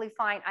 perfectly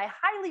fine. I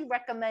highly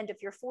recommend,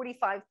 if you're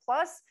 45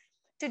 plus,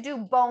 to do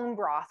bone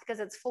broth because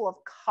it's full of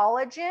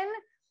collagen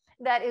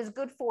that is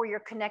good for your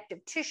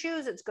connective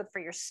tissues. It's good for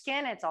your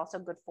skin. It's also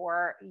good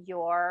for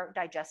your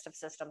digestive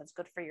system. It's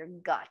good for your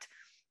gut.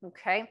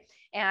 Okay.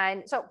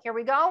 And so here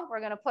we go. We're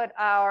going to put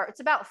it's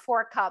about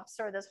 4 cups,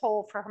 or this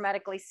whole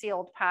hermetically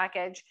sealed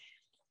package.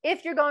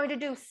 If you're going to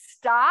do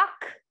stock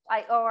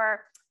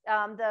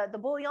the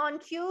bouillon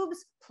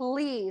cubes,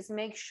 please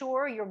make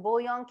sure your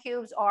bouillon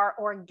cubes are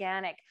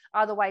organic.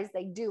 Otherwise,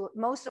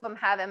 most of them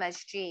have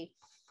MSG.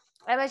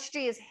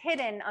 MSG is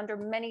hidden under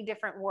many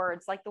different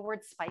words, like the word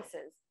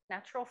spices,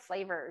 natural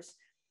flavors,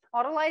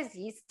 autolyzed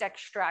yeast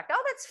extract.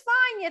 Oh, that's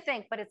fine, you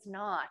think, but it's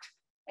not.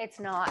 It's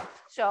not.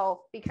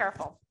 So be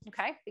careful.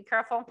 Okay, be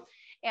careful.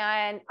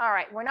 And all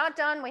right, we're not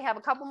done. We have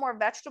a couple more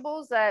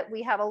vegetables that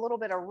we have a little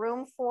bit of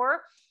room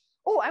for.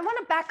 Oh, I want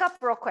to back up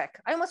real quick.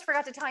 I almost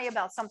forgot to tell you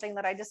about something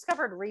that I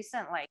discovered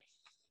recently.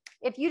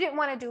 If you didn't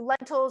want to do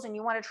lentils and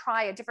you want to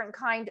try a different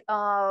kind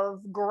of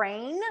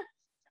grain,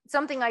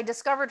 something I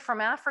discovered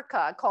from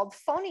Africa called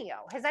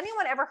fonio. Has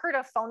anyone ever heard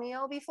of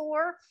fonio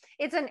before?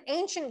 It's an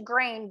ancient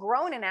grain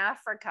grown in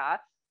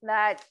Africa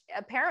that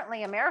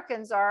apparently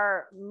Americans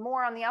are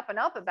more on the up and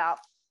up about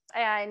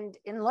and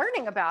in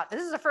learning about.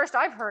 This is the first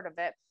I've heard of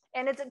it.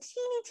 And it's a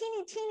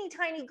teeny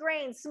tiny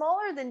grain,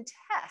 smaller than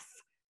teff.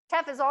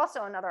 Teff is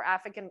also another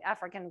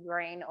African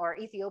grain or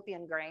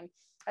Ethiopian grain.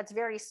 That's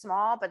very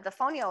small, but the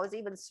fonio is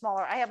even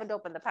smaller. I haven't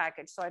opened the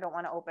package, so I don't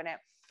want to open it.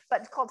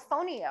 But it's called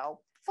fonio,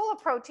 full of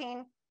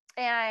protein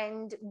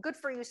and good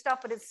for you stuff,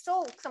 but it's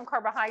still some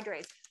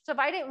carbohydrates. So if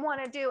I didn't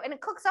want to do, and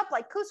it cooks up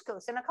like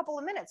couscous in a couple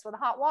of minutes with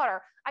hot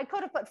water, I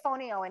could have put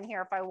fonio in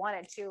here if I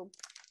wanted to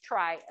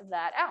try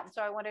that out.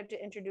 So I wanted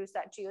to introduce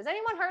that to you. Has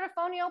anyone heard of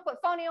fonio?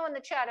 Put fonio in the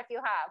chat if you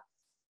have.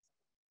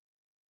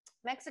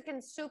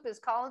 Mexican soup is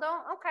caldo.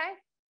 Okay.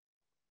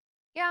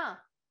 Yeah.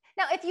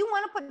 Now, if you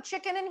want to put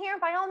chicken in here,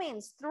 by all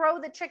means, throw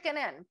the chicken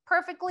in.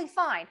 Perfectly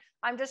fine.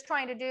 I'm just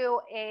trying to do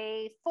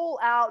a full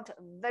out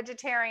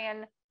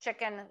vegetarian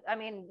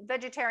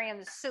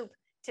vegetarian soup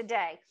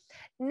today.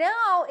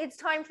 Now it's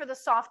time for the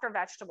softer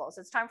vegetables.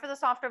 It's time for the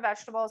softer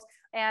vegetables,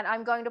 and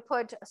I'm going to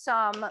put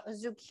some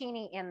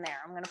zucchini in there.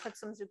 I'm going to put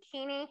some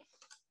zucchini.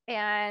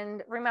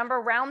 And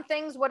remember, round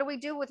things. What do we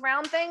do with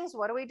round things?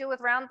 What do we do with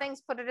round things?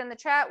 Put it in the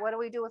chat. What do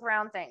we do with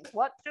round things?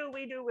 What do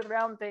we do with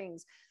round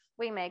things?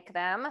 We make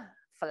them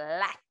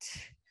flat.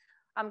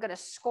 I'm going to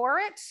score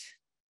it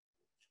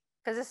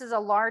because this is a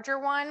larger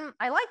one.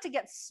 I like to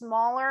get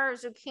smaller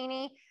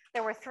zucchini.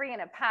 There were 3 in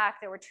a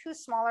pack. There were 2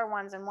 smaller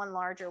ones and 1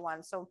 larger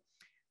one. So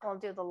we'll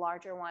do the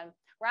larger one.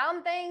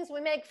 Round things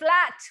we make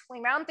flat.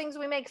 Round things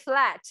we make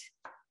flat.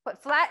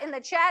 Put flat in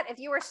the chat if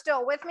you are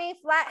still with me.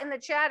 Flat in the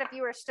chat if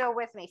you are still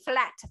with me.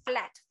 Flat,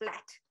 flat,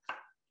 flat.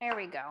 There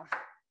we go.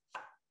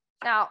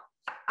 Now,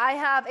 I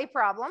have a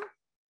problem.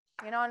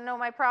 You know what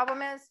my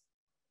problem is?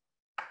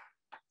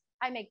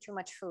 I make too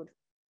much food.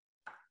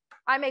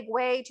 I make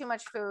way too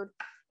much food.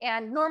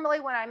 And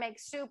normally when I make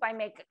soup, I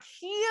make a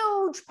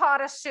huge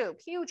pot of soup,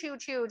 huge,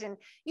 huge, huge, and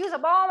use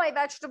up all my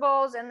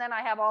vegetables. And then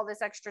I have all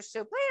this extra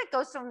soup. It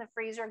goes from the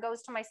freezer,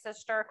 goes to my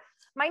sister.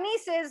 My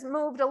nieces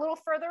moved a little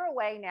further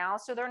away now,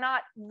 so they're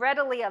not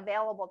readily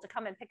available to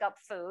come and pick up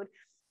food.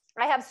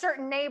 I have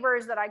certain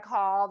neighbors that I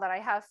call that I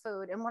have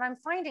food. And what I'm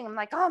finding, I'm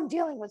like, oh, I'm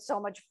dealing with so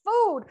much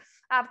food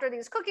after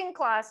these cooking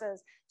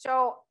classes.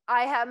 So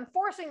I am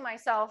forcing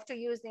myself to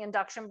use the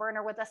induction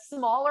burner with a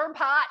smaller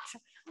pot,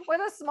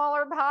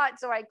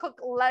 So I cook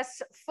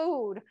less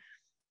food,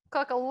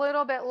 cook a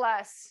little bit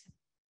less.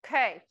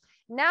 Okay,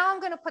 now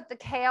I'm going to put the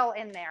kale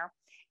in there.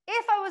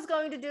 If I was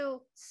going to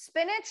do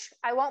spinach,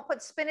 I won't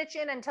put spinach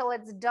in until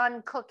it's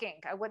done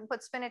cooking. I wouldn't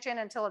put spinach in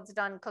until it's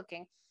done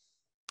cooking.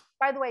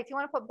 By the way, if you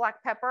want to put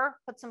black pepper,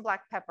 put some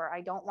black pepper. I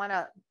don't want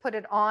to put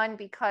it on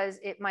because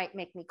it might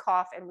make me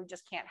cough and we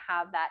just can't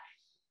have that.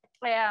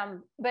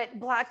 But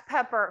black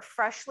pepper,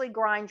 freshly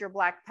grind your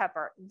black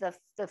pepper.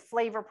 The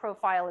flavor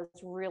profile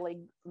is really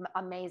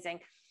amazing.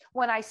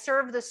 When I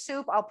serve the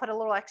soup, I'll put a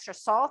little extra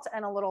salt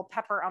and a little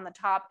pepper on the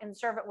top and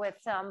serve it with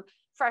some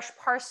fresh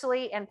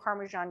parsley and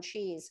Parmesan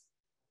cheese.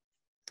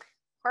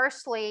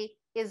 Parsley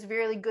is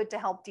really good to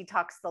help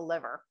detox the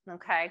liver,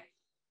 okay?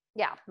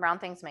 Yeah,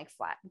 round things make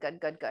flat. Good,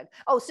 good, good.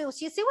 Oh, so you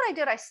see what I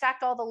did? I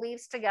stacked all the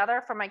leaves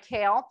together for my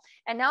kale,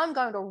 and now I'm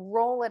going to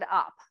roll it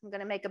up. I'm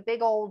going to make a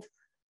big old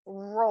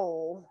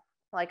roll,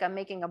 like I'm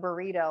making a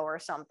burrito or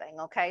something,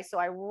 okay? So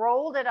I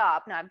rolled it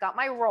up. Now I've got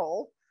my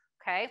roll,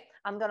 okay?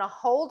 I'm going to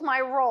hold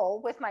my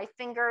roll with my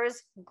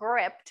fingers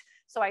gripped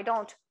so I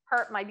don't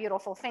hurt my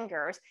beautiful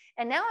fingers.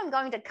 And now I'm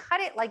going to cut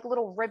it like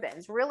little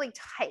ribbons, really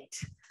tight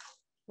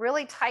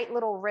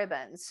little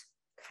ribbons,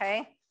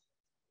 okay?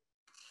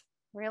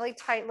 Really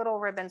tight little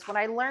ribbons. When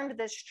I learned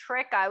this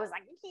trick, I was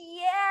like,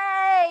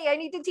 yay, I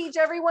need to teach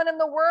everyone in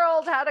the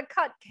world how to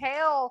cut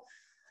kale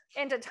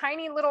into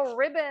tiny little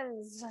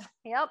ribbons.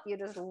 Yep, you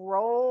just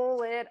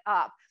roll it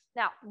up.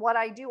 Now, what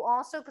I do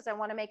also, because I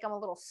want to make them a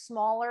little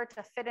smaller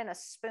to fit in a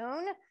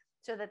spoon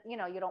so that, you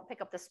don't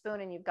pick up the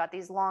spoon and you've got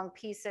these long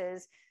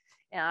pieces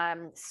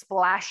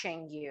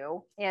splashing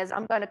you, is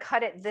I'm going to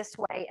cut it this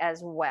way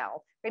as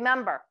well.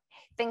 Remember,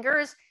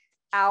 fingers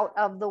out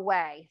of the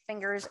way,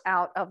 fingers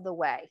out of the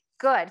way.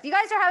 Good. If you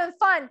guys are having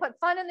fun, put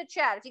fun in the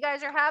chat. If you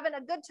guys are having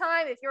a good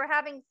time, if you're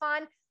having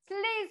fun,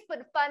 please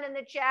put fun in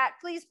the chat.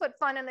 Please put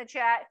fun in the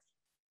chat.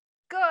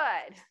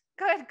 Good,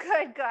 good,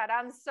 good, good.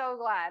 I'm so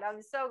glad.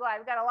 I'm so glad.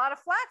 We've got a lot of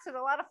flats and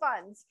a lot of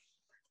funs.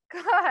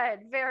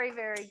 Good. Very,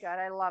 very good.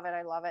 I love it.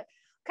 I love it.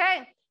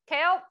 Okay.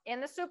 Kale, in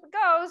the soup it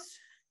goes.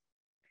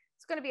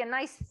 It's going to be a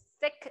nice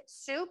thick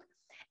soup.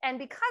 And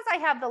because I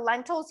have the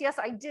lentils, yes,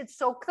 I did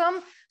soak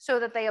them so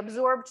that they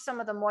absorbed some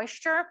of the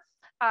moisture.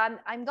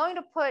 I'm going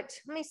to put,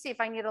 let me see if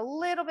I need a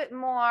little bit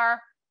more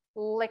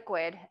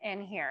liquid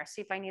in here. See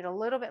if I need a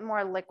little bit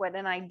more liquid,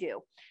 and I do.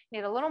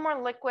 Need a little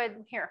more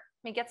liquid here.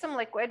 Let me get some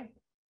liquid.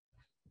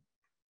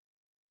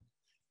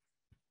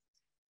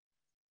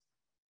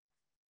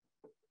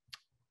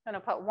 I'm going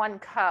to put 1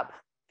 cup.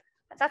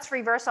 That's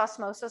reverse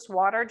osmosis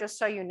water, just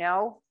so you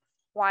know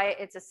why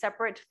it's a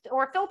separate,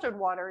 or filtered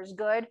water is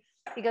good.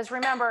 Because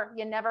remember,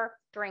 you never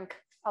drink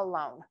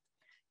alone.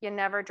 You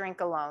never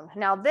drink alone.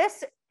 Now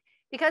this,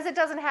 because it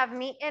doesn't have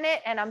meat in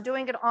it, and I'm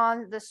doing it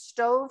on the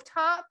stove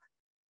top,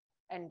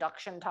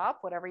 induction top,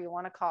 whatever you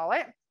want to call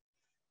it,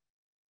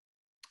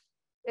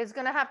 is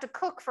going to have to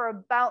cook for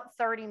about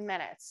 30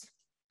 minutes.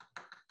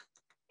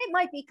 It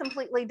might be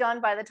completely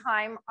done by the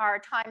time our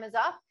time is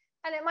up,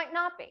 and it might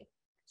not be.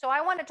 So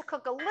I want it to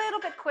cook a little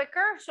bit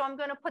quicker. So I'm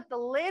going to put the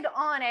lid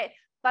on it,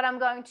 but I'm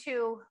going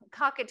to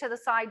cock it to the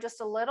side just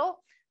a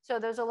little. So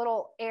there's a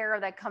little air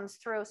that comes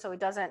through, so it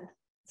doesn't,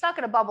 it's not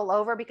going to bubble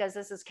over because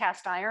this is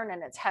cast iron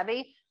and it's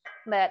heavy,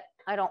 but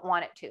I don't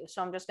want it to.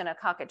 So I'm just going to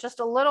cock it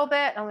just a little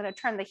bit. I'm going to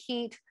turn the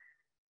heat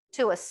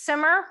to a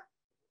simmer.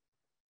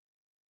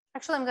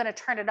 Actually, I'm going to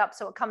turn it up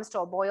so it comes to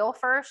a boil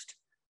first.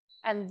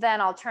 and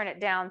then I'll turn it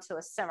down to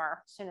a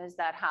simmer as soon as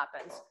that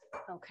happens.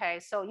 Okay,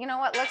 so you know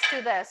what, let's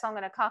do this. I'm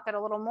gonna cock it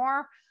a little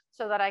more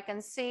so that I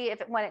can see if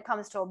when it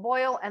comes to a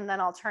boil, and then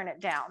I'll turn it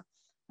down.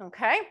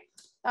 Okay,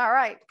 all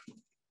right.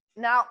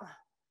 Now,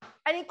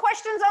 any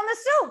questions on the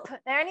soup?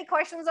 Any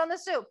questions on the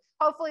soup?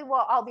 Hopefully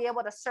I'll be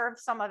able to serve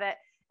some of it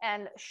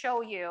and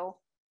show you.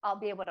 I'll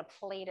be able to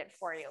plate it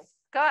for you.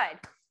 Good.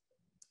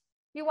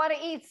 You want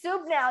to eat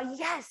soup now?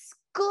 Yes,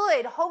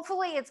 good.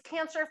 Hopefully it's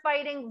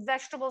cancer-fighting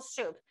vegetable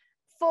soup,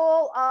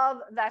 full of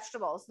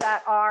vegetables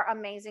that are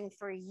amazing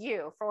for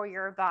you, for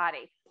your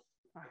body.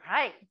 All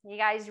right, you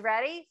guys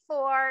ready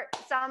for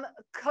some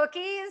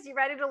cookies? You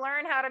ready to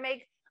learn how to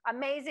make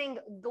amazing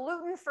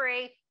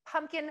gluten-free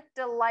pumpkin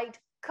delight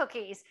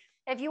cookies?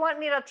 If you want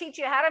me to teach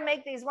you how to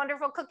make these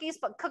wonderful cookies,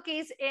 put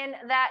cookies in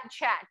that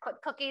chat.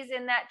 Put cookies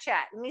in that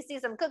chat. Let me see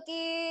some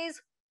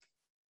cookies.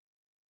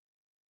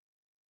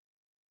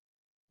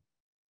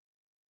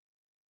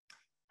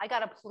 I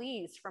got a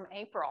please from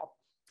April.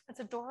 It's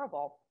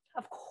adorable.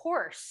 Of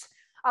course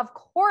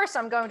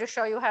I'm going to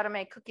show you how to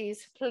make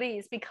cookies,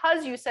 please,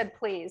 because you said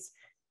please.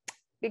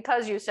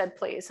 Because you said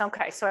please.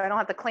 Okay, so I don't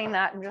have to clean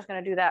that. I'm just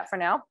going to do that for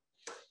now.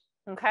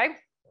 Okay.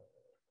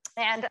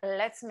 And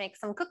let's make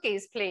some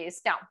cookies,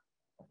 please. Now,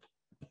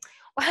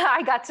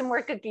 I got some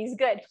more cookies.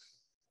 Good.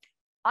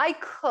 I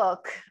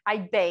cook,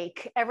 I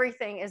bake,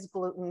 everything is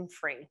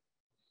gluten-free.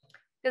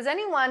 Does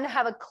anyone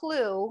have a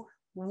clue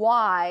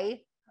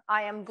why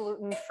I am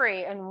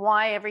gluten-free and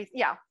why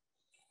yeah.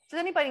 Does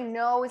anybody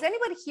know? Is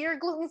anybody here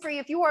gluten-free?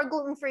 If you are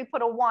gluten-free,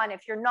 put a 1.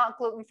 If you're not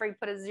gluten-free,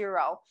 put a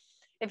 0.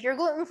 If you're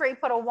gluten-free,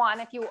 put a 1.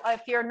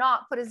 If you're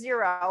not, put a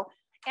 0.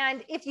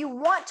 And if you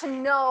want to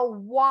know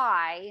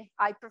why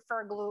I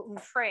prefer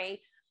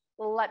gluten-free,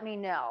 let me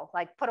know.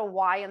 Like, put a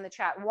Y in the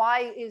chat.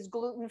 Why is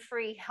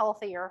gluten-free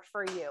healthier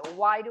for you?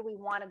 Why do we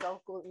want to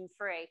go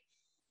gluten-free?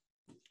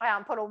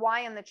 Put a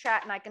Y in the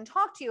chat and I can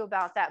talk to you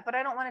about that, but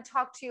I don't want to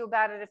talk to you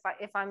about it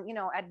if I'm, you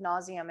know, ad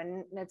nauseum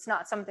and it's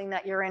not something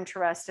that you're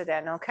interested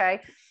in.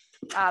 Okay.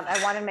 I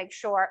want to make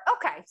sure.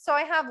 Okay. So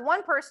I have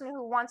one person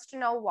who wants to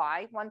know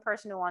why, one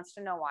person who wants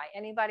to know why.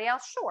 Anybody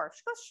else? Sure.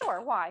 She goes,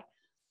 sure. Why?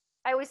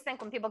 I always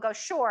think when people go,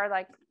 sure,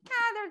 like,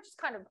 they're just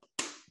kind of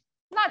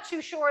not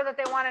too sure that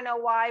they want to know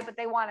why, but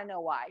they want to know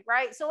why,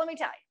 right? So let me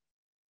tell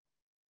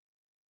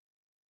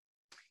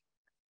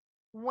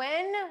you.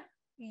 When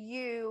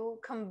you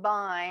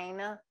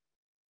combine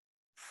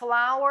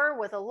flour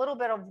with a little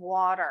bit of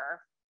water,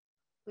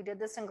 we did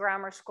this in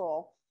grammar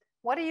school,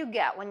 what do you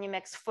get when you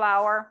mix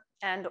flour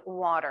and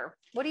water?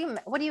 What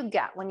do you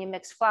get when you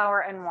mix flour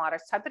and water?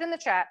 Type it in the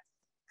chat.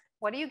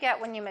 What do you get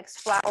when you mix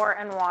flour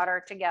and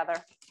water together?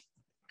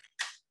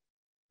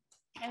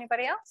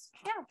 Anybody else?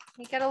 Yeah,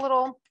 you get a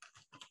little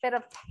bit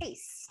of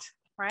paste,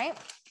 right?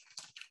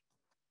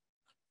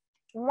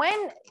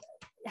 When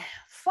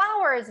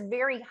flour is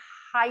very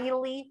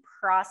highly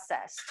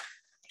processed,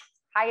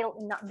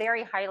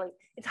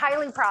 it's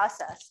highly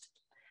processed,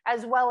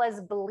 as well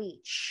as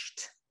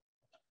bleached,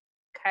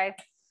 okay?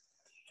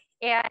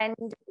 And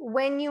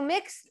when you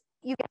mix,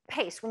 you get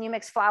paste. When you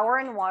mix flour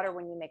and water,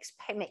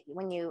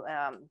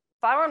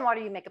 flour and water,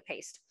 you make a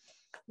paste.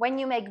 When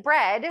you make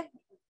bread,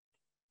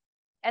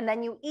 and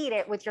then you eat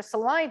it with your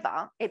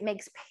saliva, it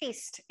makes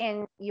paste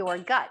in your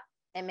gut.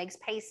 It makes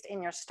paste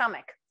in your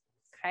stomach,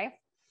 okay?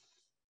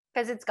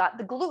 Because it's got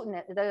the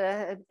gluten,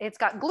 it's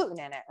got gluten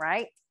in it,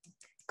 right?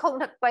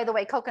 Coconut, by the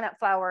way, coconut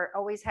flour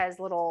always has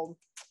little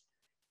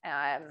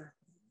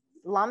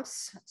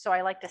lumps. So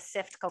I like to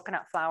sift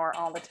coconut flour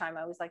all the time.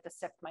 I always like to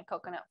sift my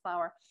coconut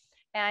flour.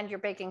 And your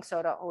baking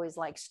soda always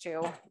likes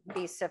to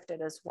be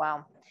sifted as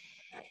well.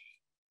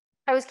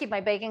 I always keep my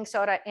baking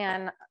soda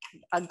in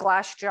a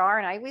glass jar,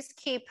 and I always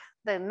keep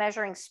the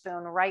measuring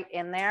spoon right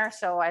in there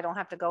so I don't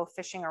have to go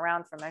fishing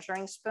around for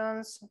measuring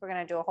spoons. We're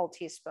going to do a whole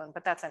teaspoon,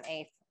 but that's an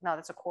eighth. No,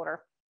 that's a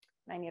quarter.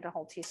 I need a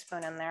whole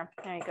teaspoon in there.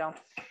 There you go.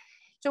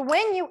 So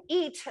when you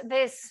eat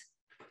this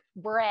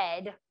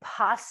bread,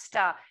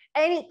 pasta,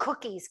 any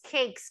cookies,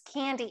 cakes,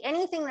 candy,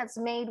 anything that's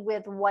made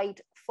with white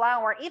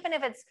flour, even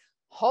if it's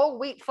whole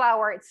wheat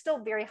flour, it's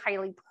still very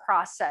highly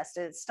processed.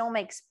 It still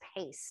makes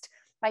paste.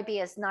 Might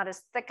be not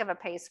as thick of a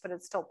paste, but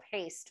it's still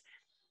paste.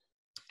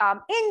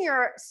 In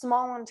your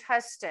small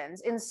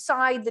intestines,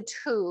 inside the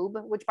tube,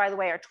 which by the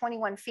way are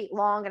 21 feet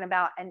long and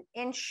about 1.5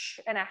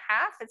 inches,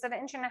 it's 1.5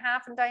 inches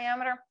in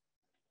diameter.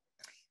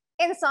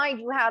 Inside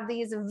you have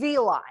these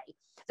villi.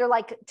 They're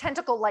like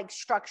tentacle-like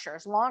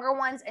structures, longer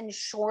ones and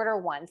shorter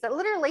ones that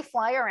literally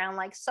fly around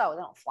like so.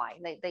 They don't fly,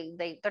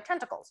 they're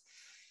tentacles.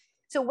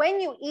 So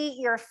when you eat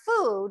your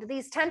food,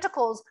 these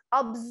tentacles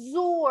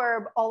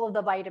absorb all of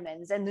the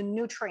vitamins and the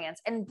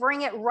nutrients and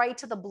bring it right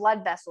to the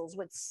blood vessels,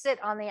 which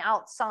sit on the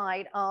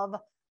outside of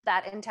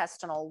that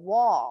intestinal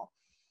wall.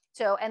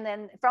 So, and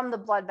then from the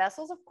blood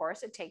vessels, of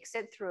course, it takes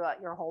it throughout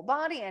your whole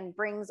body and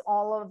brings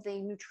all of the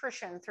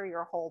nutrition through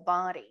your whole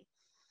body.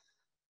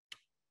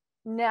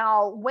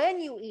 Now,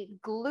 when you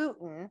eat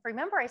gluten,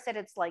 remember I said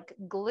it's like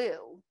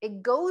glue.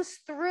 It goes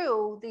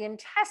through the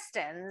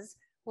intestines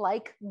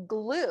like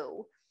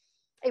glue.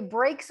 It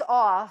breaks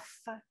off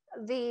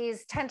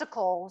these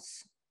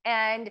tentacles,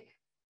 and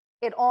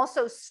it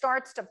also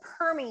starts to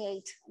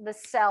permeate the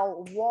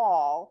cell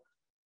wall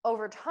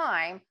over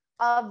time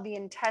of the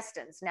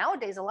intestines.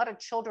 Nowadays, a lot of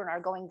children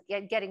are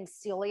getting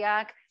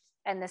celiac,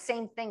 and the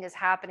same thing is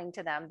happening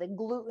to them. The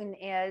gluten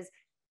is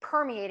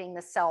permeating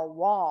the cell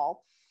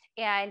wall,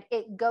 and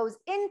it goes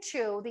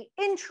into the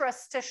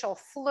interstitial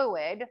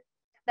fluid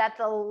that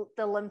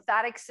the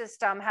lymphatic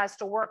system has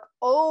to work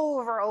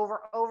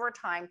over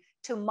time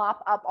to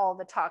mop up all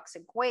the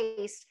toxic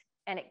waste,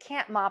 and it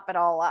can't mop it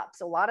all up.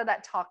 So a lot of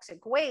that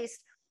toxic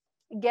waste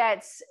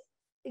gets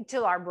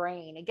to our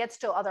brain, it gets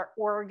to other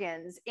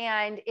organs,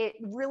 and it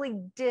really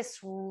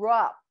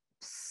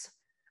disrupts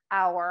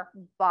our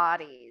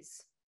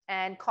bodies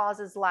and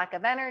causes lack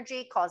of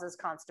energy, causes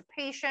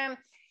constipation,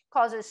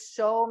 causes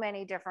so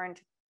many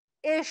different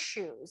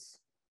issues.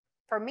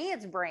 For me,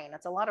 it's brain.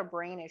 It's a lot of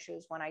brain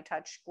issues when I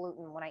touch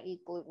gluten, when I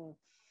eat gluten.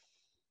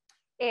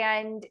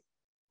 And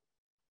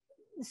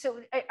so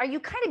are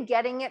you kind of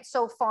getting it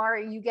so far? Are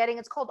you getting,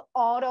 it's called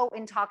auto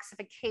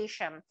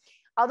intoxication.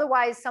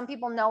 Otherwise, some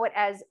people know it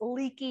as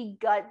leaky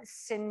gut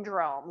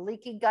syndrome,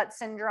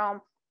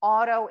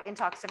 auto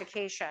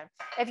intoxication.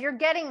 If you're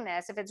getting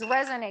this, if it's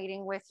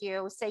resonating with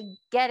you, say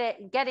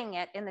getting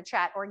it in the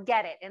chat, or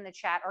get it in the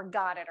chat, or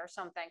got it, or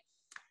something.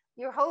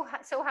 You're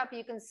so happy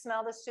you can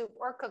smell the soup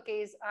or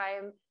cookies.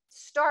 I'm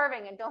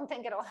starving and don't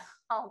think it'll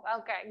help.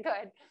 Okay,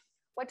 good.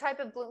 What type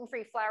of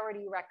gluten-free flour do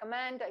you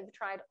recommend? I've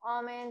tried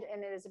almond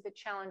and it is a bit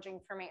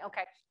challenging for me.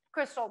 Okay,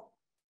 Crystal,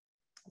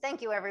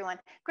 thank you everyone.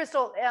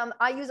 Crystal,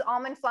 I use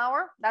almond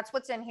flour. That's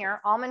what's in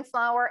here. Almond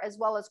flour as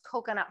well as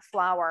coconut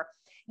flour.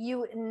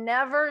 You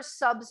never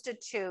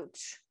substitute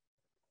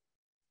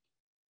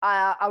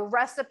a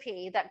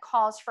recipe that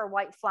calls for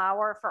white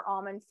flour for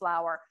almond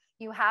flour.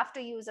 You have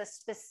to use a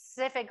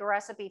specific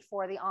recipe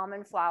for the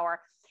almond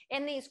flour.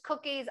 In these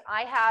cookies,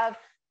 I have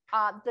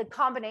the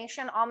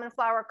combination almond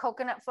flour,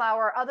 coconut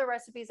flour. Other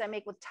recipes I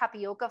make with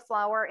tapioca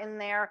flour in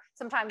there,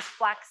 sometimes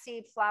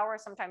flaxseed flour,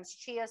 sometimes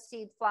chia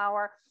seed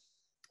flour.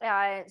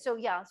 So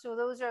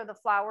those are the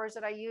flours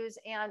that I use,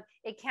 and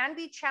it can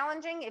be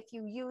challenging if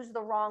you use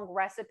the wrong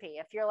recipe.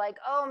 If you're like,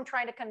 oh, I'm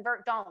trying to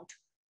convert, don't.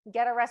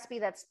 Get a recipe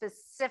that's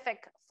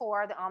specific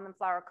for the almond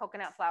flour,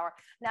 coconut flour.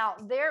 Now,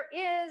 there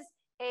is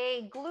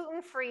a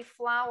gluten-free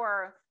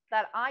flour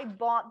that I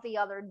bought the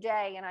other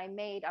day and I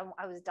made.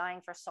 I was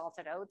dying for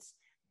salted oats.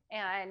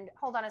 And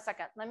hold on a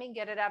second. Let me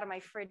get it out of my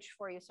fridge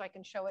for you so I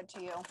can show it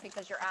to you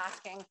because you're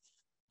asking.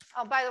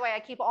 Oh, by the way, I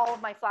keep all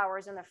of my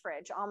flours in the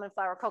fridge. Almond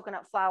flour,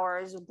 coconut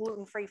flours,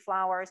 gluten-free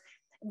flours.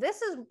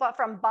 This is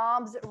from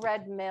Bob's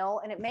Red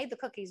Mill, and it made the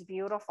cookies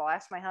beautiful.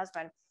 Ask my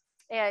husband.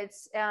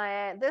 It's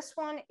this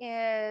one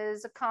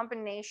is a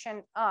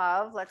combination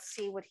of, let's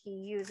see what he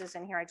uses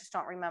in here. I just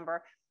don't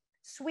remember.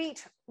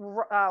 Sweet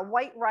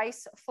white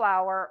rice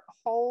flour,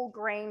 whole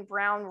grain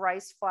brown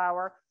rice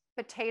flour,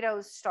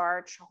 potato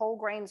starch, whole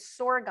grain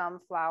sorghum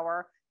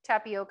flour,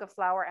 tapioca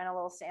flour, and a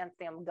little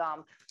xanthan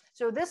gum.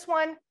 So this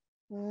one,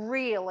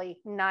 really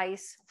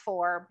nice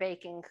for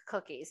baking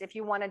cookies. If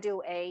you want to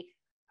do a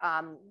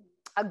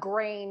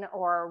grain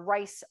or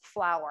rice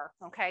flour,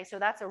 okay? So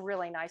that's a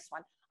really nice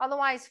one.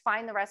 Otherwise,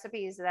 find the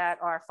recipes that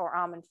are for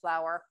almond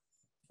flour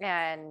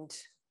and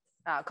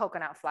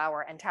coconut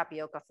flour and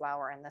tapioca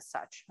flour and the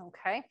such,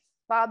 okay?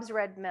 Bob's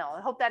Red Mill.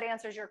 I hope that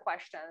answers your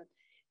question,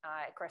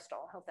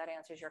 Crystal. I hope that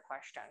answers your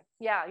question.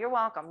 Yeah, you're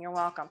welcome. You're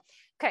welcome.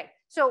 Okay,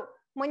 so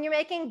when you're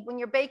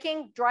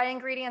baking, dry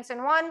ingredients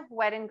in one,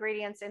 wet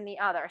ingredients in the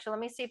other. So let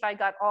me see if I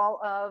got all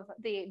of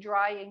the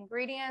dry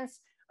ingredients.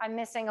 I'm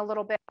missing a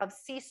little bit of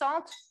sea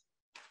salt.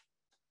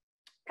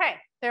 Okay,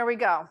 there we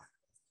go.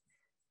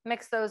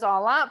 Mix those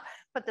all up.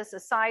 Put this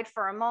aside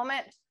for a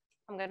moment.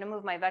 I'm going to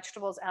move my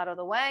vegetables out of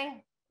the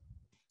way.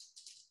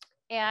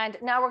 And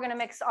now we're going to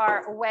mix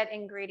our wet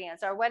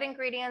ingredients. Our wet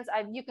ingredients,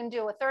 you can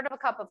do 1/3 of a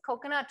cup of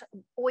coconut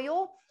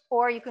oil,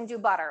 or you can do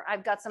butter.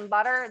 I've got some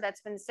butter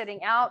that's been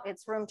sitting out.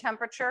 It's room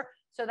temperature,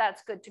 so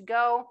that's good to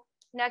go.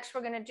 Next,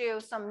 we're going to do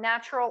some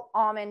natural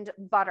almond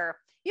butter.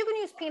 You can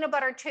use peanut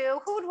butter too.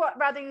 Who would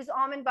rather use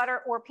almond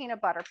butter or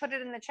peanut butter? Put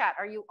it in the chat.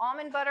 Are you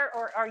almond butter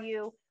or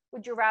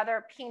would you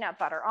rather peanut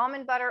butter?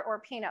 Almond butter or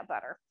peanut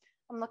butter?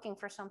 I'm looking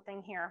for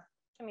something here.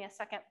 Give me a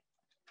second.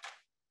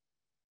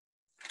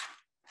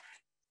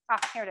 Ah,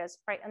 here it is,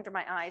 right under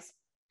my eyes,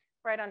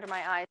 right under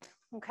my eyes.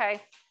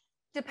 Okay.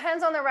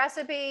 Depends on the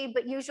recipe,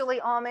 but usually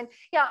almond.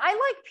 Yeah, I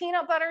like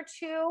peanut butter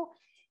too.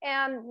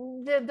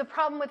 And the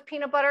problem with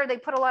peanut butter, they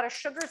put a lot of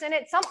sugars in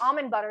it. Some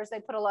almond butters,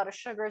 they put a lot of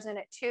sugars in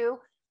it too.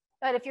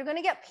 But if you're going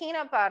to get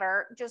peanut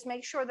butter, just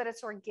make sure that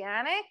it's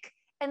organic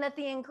and that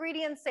the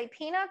ingredients say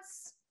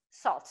peanuts,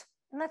 salt,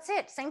 and that's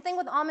it. Same thing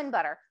with almond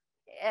butter.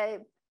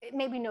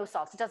 Maybe no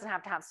salt. It doesn't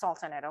have to have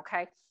salt in it,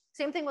 okay?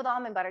 Same thing with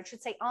almond butter. It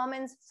should say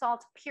almonds,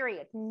 salt,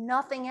 period.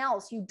 Nothing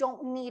else. You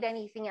don't need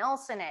anything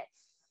else in it.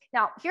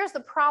 Now, here's the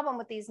problem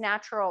with these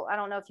natural, I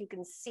don't know if you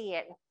can see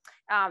it,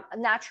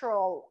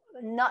 natural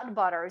nut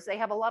butters. They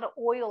have a lot of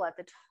oil at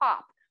the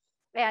top.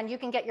 And you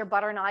can get your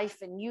butter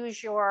knife and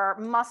use your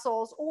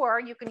muscles, or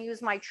you can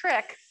use my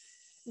trick.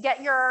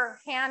 Get your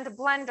hand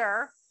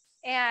blender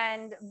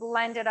and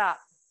blend it up.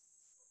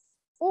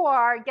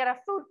 Or get a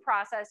food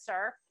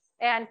processor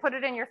and put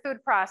it in your food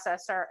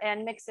processor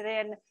and mix it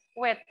in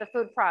with the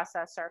food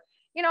processor.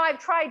 You know, I've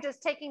tried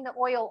just taking the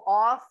oil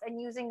off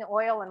and using the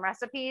oil in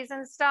recipes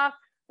and stuff,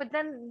 but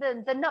then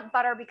the nut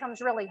butter becomes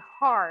really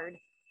hard.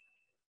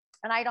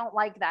 And I don't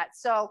like that.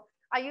 So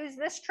I use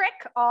this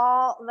trick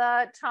all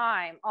the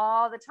time.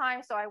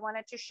 So I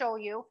wanted to show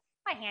you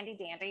my handy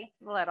dandy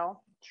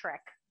little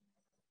trick.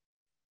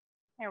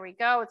 Here we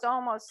go. It's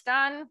almost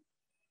done.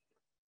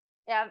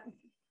 Yeah.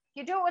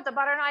 You do it with a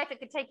butter knife, it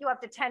could take you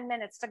up to 10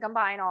 minutes to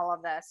combine all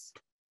of this.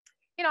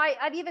 You know,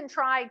 I've even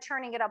tried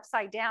turning it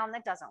upside down.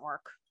 That doesn't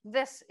work.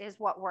 This is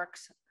what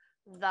works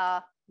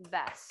the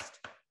best.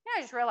 Yeah,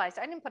 I just realized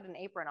I didn't put an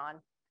apron on.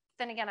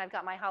 Then again, I've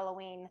got my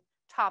Halloween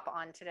top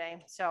on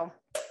today. So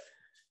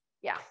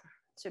yeah,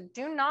 so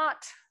do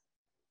not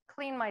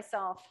clean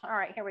myself. All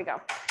right, here we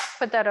go.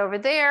 Put that over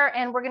there.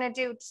 And we're going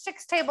to do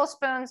 6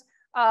 tablespoons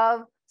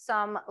of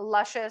some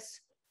luscious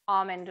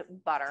almond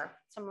butter.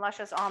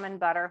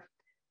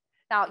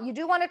 Now, you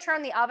do want to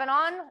turn the oven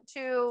on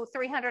to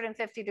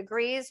 350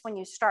 degrees when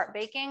you start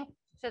baking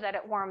so that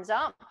it warms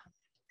up.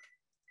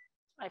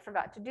 I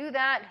forgot to do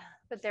that,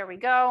 but there we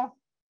go.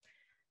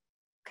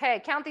 Okay,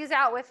 count these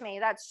out with me.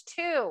 That's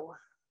 2.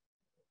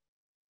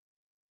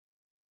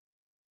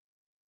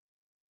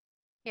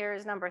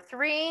 Here's number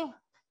 3.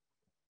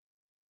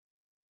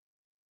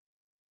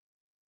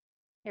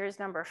 Here's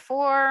number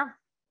 4.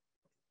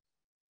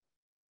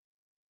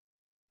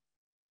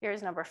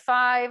 Here's number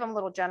 5. I'm a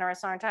little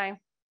generous, aren't I?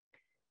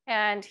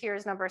 And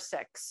here's number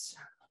 6.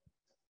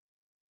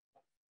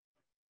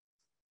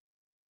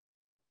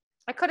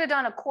 I could have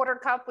done a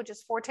 1/4 cup, which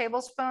is 4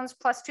 tablespoons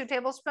plus 2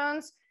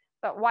 tablespoons,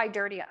 but why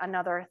dirty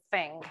another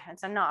thing?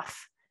 It's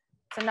enough.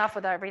 It's enough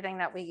with everything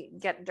that we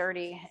get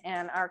dirty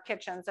in our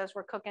kitchens as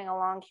we're cooking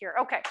along here.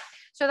 Okay,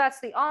 so that's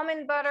the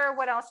almond butter.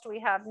 What else do we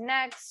have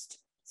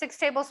next? 6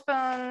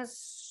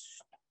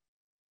 tablespoons.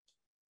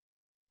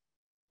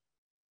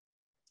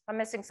 I'm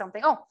missing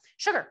something. Oh,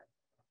 sugar.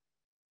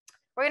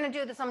 We're going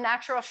to do some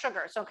natural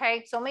sugars,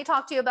 okay? So let me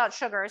talk to you about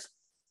sugars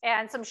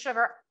and some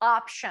sugar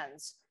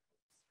options.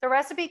 The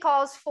recipe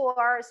calls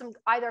for some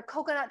either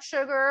coconut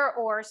sugar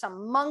or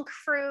some monk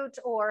fruit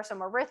or some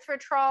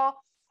erythritol.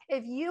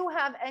 If you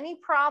have any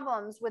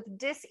problems with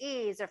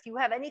dis-ease, if you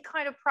have any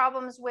kind of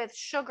problems with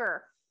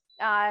sugar,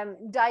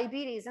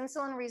 diabetes,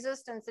 insulin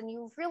resistance, and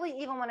you really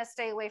even want to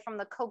stay away from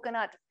the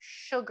coconut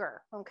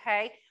sugar,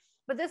 okay?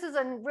 But this is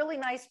a really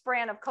nice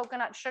brand of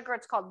coconut sugar.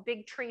 It's called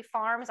Big Tree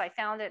Farms. I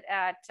found it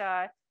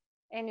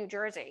in New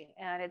Jersey,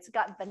 and it's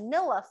got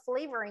vanilla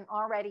flavoring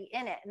already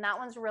in it, and that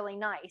one's really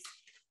nice.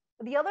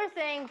 The other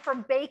thing for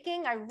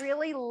baking, I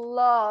really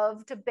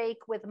love to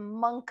bake with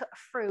monk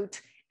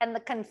fruit and the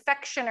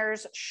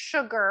confectioner's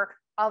sugar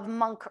of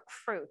monk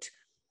fruit.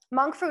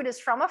 Monk fruit is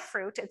from a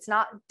fruit. It's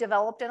not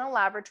developed in a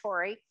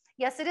laboratory.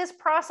 Yes, it is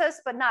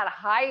processed, but not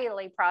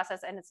highly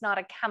processed, and it's not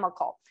a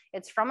chemical.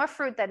 It's from a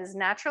fruit that is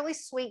naturally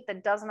sweet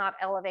that does not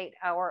elevate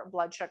our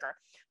blood sugar.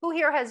 Who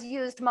here has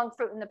used monk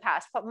fruit in the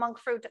past? Put monk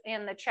fruit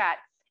in the chat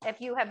if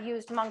you have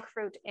used monk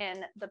fruit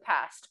in the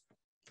past.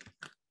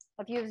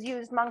 If you've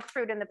used monk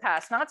fruit in the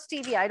past, not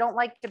stevia. I don't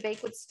like to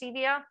bake with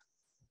stevia.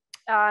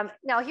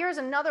 Now here's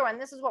another one.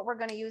 This is what we're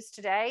going to use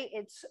today.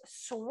 It's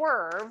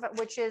Swerve,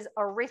 which is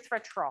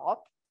erythritol.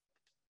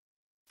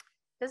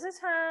 Does this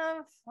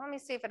have, let me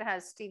see if it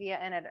has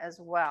stevia in it as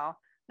well.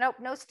 Nope,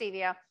 no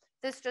stevia.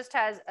 This just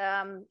has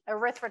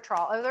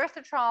erythritol.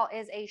 Erythritol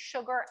is a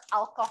sugar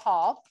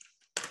alcohol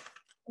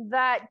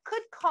that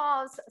could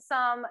cause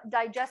some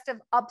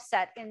digestive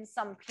upset in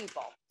some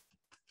people.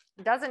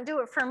 It doesn't do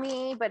it for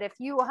me, but if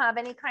you have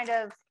any kind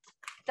of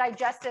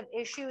digestive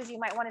issues, you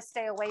might want to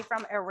stay away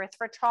from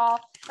erythritol.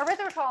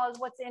 Erythritol is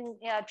what's in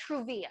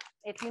Truvia.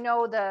 If you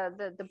know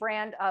the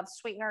brand of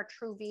sweetener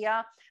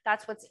Truvia,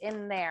 that's what's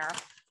in there.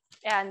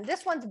 And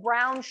this one's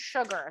brown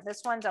sugar.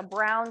 This one's a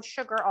brown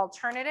sugar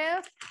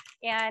alternative.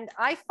 And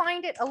I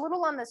find it a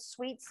little on the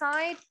sweet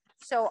side.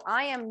 So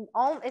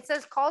it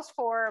says calls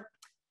for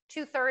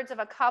 2/3 of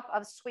a cup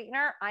of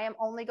sweetener. I am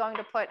only going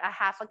to put a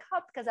 1/2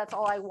 cup because that's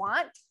all I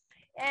want.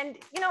 And,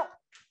 you know,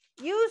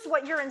 use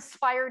what you're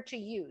inspired to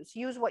use.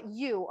 Use what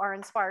you are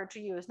inspired to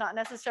use, not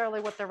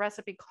necessarily what the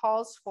recipe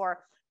calls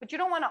for, but you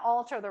don't want to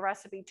alter the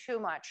recipe too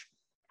much.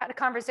 I had a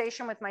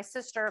conversation with my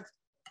sister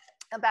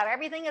about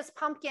everything is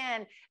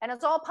pumpkin and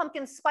it's all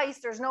pumpkin spice.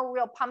 There's no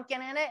real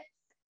pumpkin in it.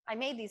 I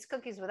made these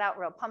cookies without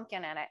real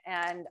pumpkin in it.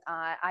 And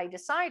I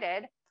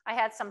decided I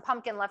had some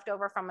pumpkin left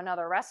over from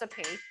another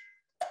recipe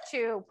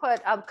to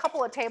put a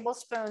couple of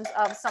tablespoons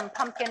of some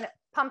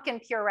pumpkin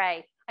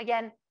puree.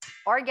 Again,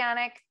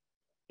 organic,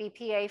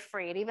 BPA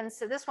free. It even,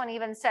 so this one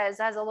even says,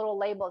 has a little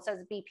label, it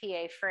says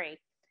BPA free.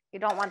 You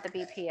don't want the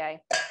BPA.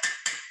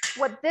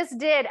 What this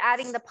did,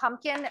 adding the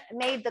pumpkin,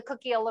 made the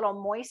cookie a little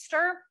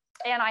moister,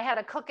 and I had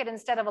to cook it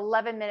instead of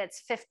 11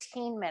 minutes,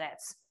 15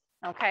 minutes.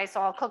 Okay,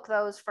 so I'll cook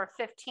those for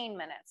 15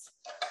 minutes.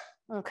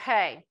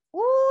 Okay,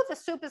 ooh, the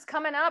soup is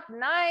coming up,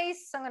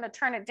 nice. I'm gonna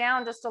turn it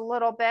down just a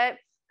little bit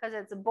because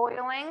it's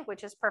boiling,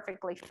 which is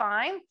perfectly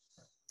fine.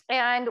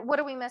 And what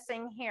are we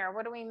missing here?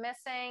 What are we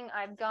missing?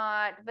 I've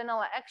got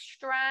vanilla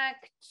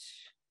extract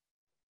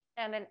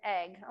and an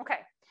egg. Okay.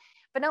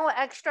 Vanilla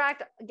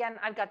extract, again,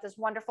 I've got this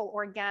wonderful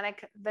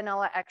organic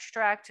vanilla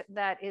extract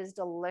that is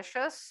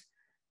delicious.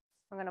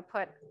 I'm going to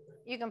put,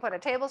 you can put a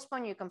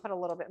tablespoon, you can put a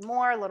little bit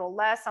more, a little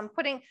less. I'm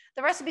putting,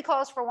 the recipe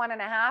calls for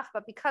 1.5,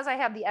 but because I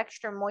have the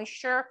extra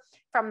moisture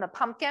from the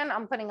pumpkin,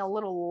 I'm putting a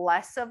little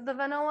less of the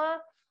vanilla,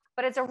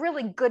 but it's a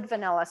really good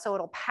vanilla, so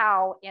it'll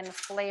pow in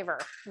flavor.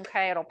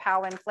 Okay, it'll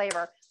pow in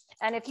flavor.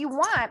 And if you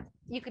want,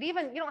 you could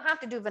even, you don't have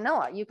to do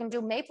vanilla. You can do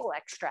maple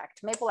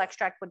extract. Maple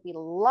extract would be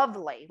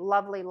lovely,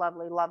 lovely,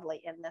 lovely,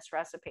 lovely in this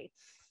recipe.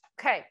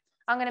 Okay,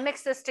 I'm going to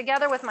mix this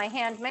together with my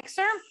hand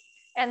mixer.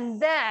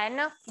 And then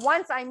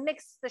once I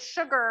mix the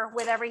sugar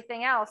with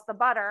everything else, the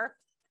butter,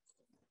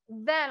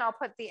 then I'll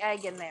put the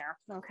egg in there.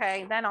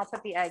 Okay, then I'll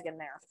put the egg in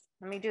there.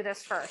 Let me do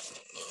this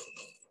first.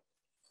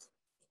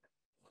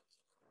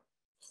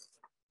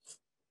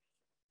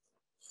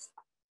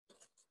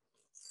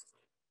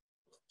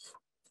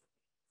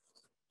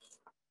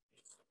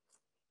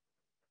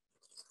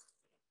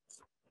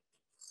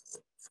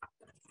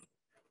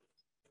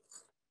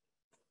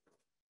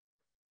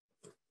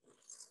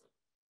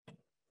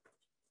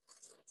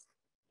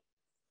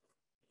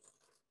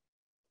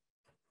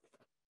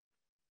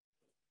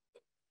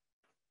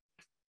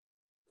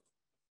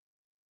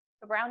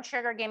 The brown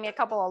sugar gave me a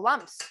couple of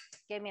lumps,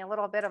 gave me a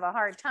little bit of a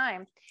hard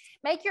time.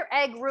 Make your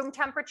egg room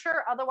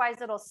temperature,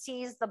 otherwise it'll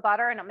seize the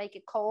butter and it'll make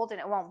it cold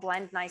and it won't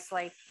blend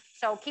nicely.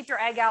 So keep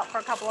your egg out for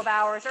a couple of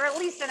hours or at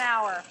least an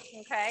hour,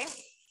 okay?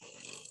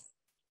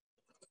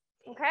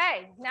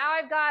 Okay, now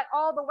I've got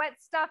all the wet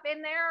stuff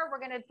in there. We're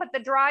gonna put the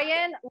dry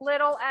in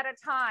little at a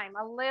time,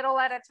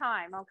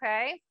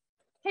 okay?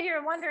 Okay,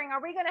 you're wondering,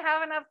 are we gonna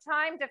have enough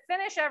time to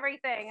finish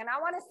everything? And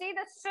I wanna see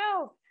the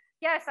soup.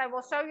 Yes, I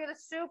will show you the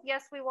soup.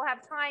 Yes, we will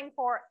have time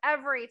for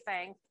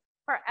everything,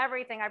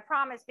 I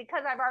promise,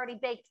 because I've already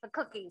baked the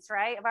cookies,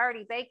 right? I've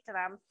already baked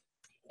them.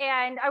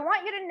 And I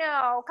want you to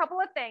know a couple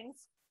of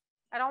things.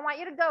 I don't want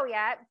you to go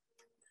yet.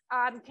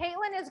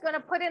 Caitlin is going to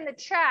put in the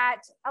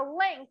chat a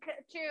link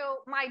to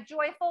my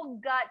Joyful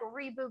Gut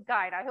Reboot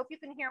Guide. I hope you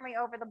can hear me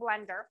over the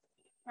blender.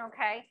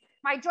 Okay.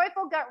 My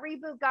Joyful Gut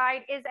Reboot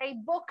Guide is a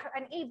book,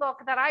 an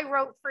ebook that I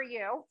wrote for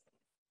you.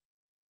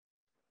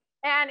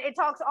 And it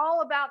talks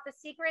all about the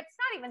secrets,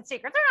 not even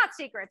secrets, they're not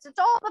secrets. It's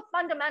all the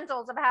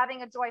fundamentals of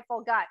having a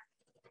joyful gut.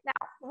 Now,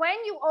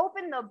 when you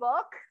open the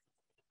book,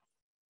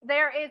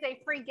 there is a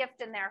free gift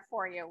in there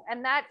for you.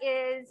 And that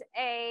is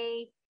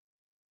a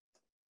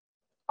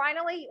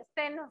Finally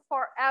Thin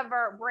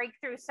Forever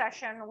breakthrough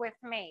session with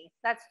me.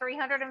 That's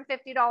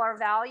 $350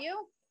 value.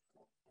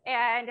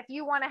 And if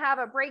you want to have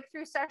a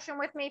breakthrough session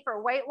with me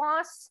for weight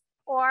loss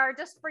or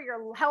just for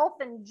your health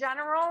in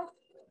general,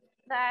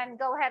 then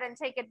go ahead and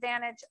take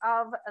advantage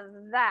of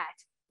that.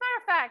 Matter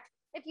of fact,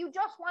 if you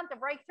just want the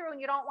breakthrough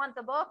and you don't want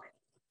the book,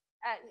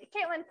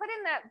 Caitlin, put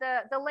in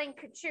the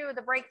link to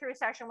the breakthrough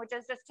session, which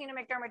is just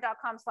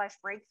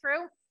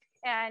tinamcdermott.com/breakthrough,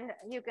 and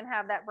you can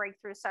have that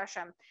breakthrough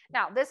session.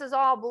 Now, this is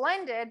all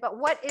blended, but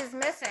what is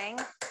missing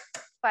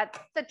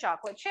but the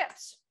chocolate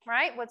chips,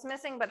 right? What's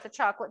missing but the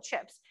chocolate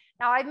chips.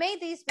 Now, I've made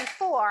these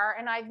before,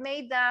 and I've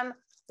made them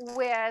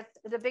with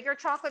the bigger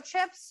chocolate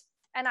chips.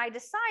 And I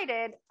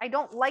decided I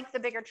don't like the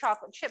bigger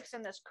chocolate chips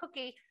in this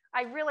cookie.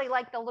 I really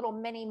like the little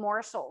mini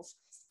morsels.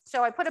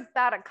 So I put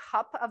about a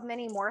cup of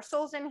mini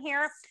morsels in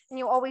here, and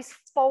you always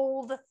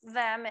fold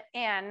them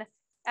in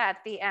at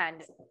the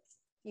end.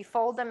 You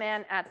fold them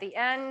in at the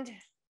end.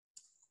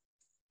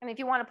 And if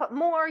you want to put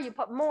more, you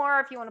put more.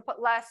 If you want to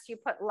put less, you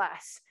put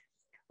less.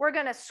 We're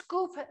going to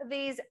scoop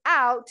these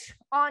out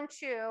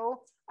onto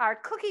our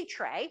cookie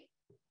tray.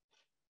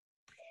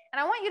 And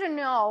I want you to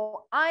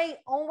know, I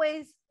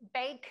always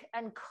bake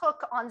and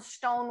cook on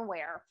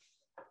stoneware.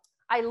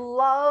 I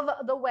love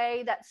the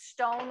way that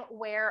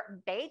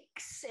stoneware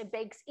bakes. It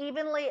bakes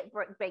evenly, it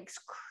bakes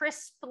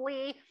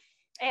crisply.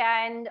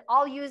 And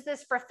I'll use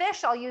this for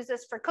fish. I'll use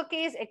this for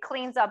cookies. It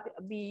cleans up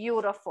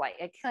beautifully.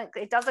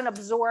 It doesn't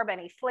absorb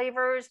any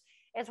flavors.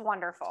 It's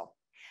wonderful.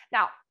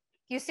 Now,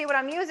 you see what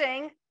I'm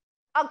using?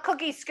 A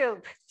cookie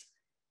scoop.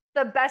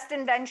 The best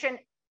invention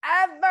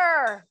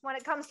ever when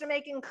it comes to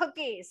making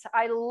cookies.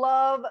 I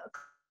love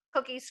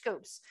cookie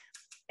scoops.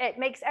 It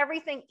makes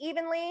everything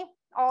evenly.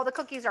 All the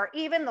cookies are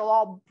even. They'll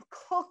all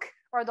cook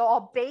or they'll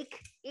all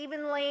bake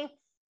evenly.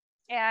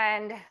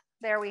 And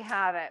there we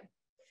have it.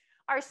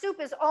 Our soup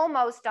is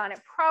almost done.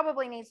 It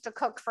probably needs to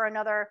cook for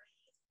another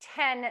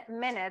 10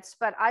 minutes,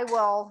 but I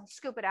will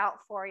scoop it out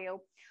for you.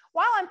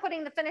 While I'm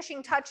putting the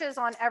finishing touches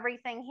on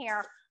everything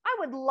here, I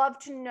would love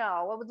to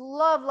know, I would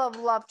love, love,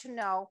 love to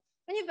know,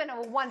 and you've been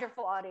a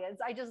wonderful audience.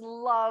 I just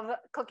love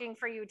cooking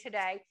for you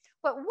today.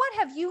 But what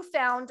have you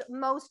found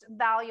most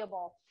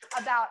valuable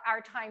about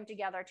our time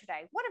together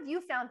today? What have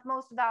you found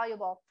most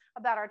valuable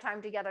about our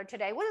time together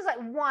today? What is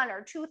that one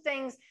or two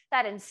things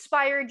that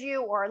inspired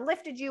you or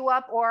lifted you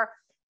up or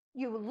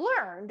you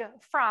learned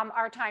from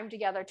our time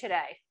together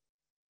today?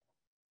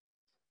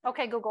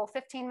 Okay, Google,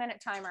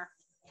 15-minute timer.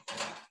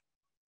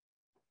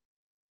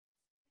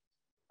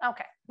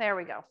 Okay, There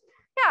we go.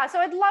 Yeah, so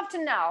I'd love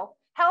to know.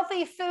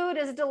 Healthy food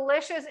is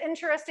delicious,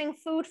 interesting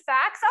food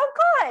facts. Oh,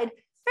 good.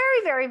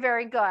 Very, very,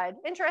 very good.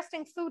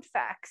 Interesting food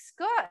facts.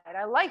 Good.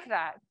 I like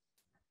that.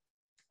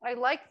 I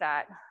like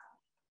that.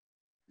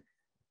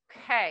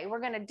 Okay,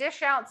 we're going to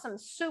dish out some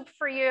soup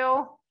for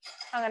you.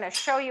 I'm going to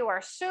show you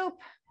our soup.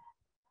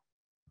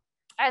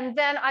 And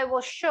then I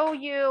will show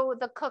you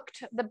the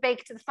cooked, the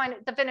baked,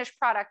 the finished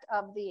product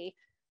of the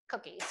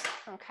cookies.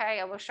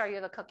 Okay, I will show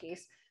you the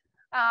cookies.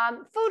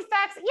 Food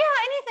facts. Yeah,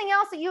 anything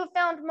else that you have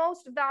found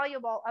most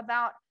valuable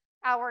about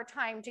our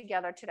time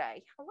together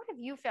today? What have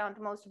you found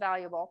most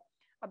valuable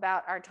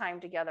about our time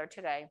together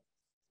today?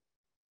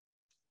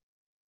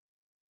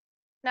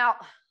 Now,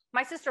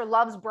 my sister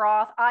loves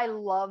broth. I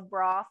love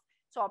broth.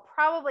 So I'll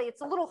probably,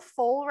 it's a little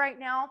full right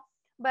now,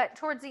 but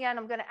towards the end,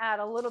 I'm going to add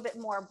a little bit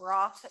more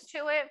broth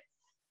to it.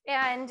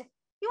 And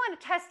you want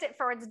to test it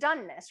for its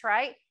doneness,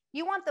 right?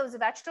 You want those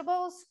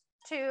vegetables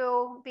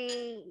to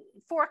be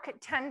fork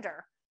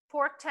tender.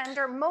 Fork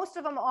tender, most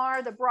of them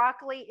are, the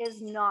broccoli is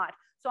not.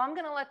 So I'm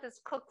going to let this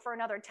cook for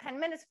another 10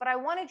 minutes, but I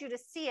wanted you to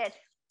see it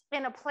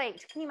in a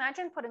plate. Can you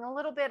imagine putting a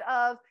little bit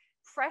of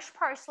fresh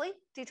parsley,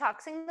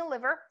 detoxing the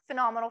liver,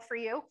 phenomenal for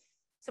you.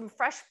 Some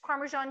fresh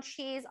Parmesan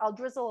cheese. I'll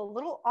drizzle a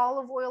little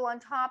olive oil on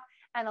top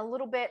and a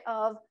little bit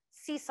of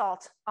sea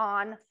salt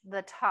on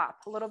the top,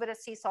 a little bit of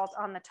sea salt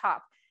on the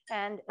top.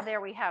 And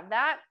there we have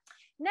that.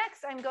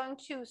 Next, I'm going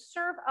to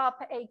serve up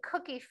a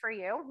cookie for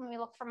you. Let me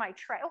look for my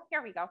tray. Oh,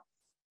 here we go.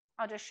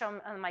 I'll just show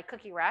them on my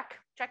cookie rack,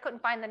 which I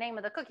couldn't find the name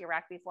of the cookie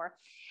rack before.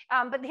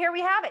 But here we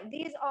have it.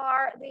 These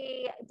are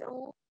the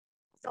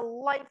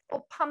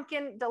delightful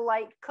pumpkin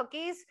delight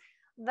cookies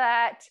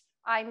that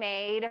I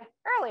made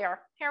earlier.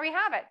 Here we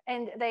have it.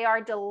 And they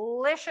are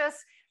delicious.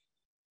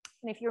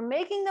 And if you're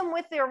making them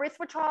with the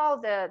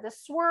erythritol, the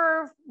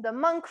swerve, the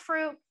monk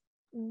fruit,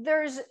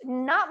 there's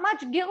not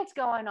much guilt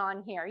going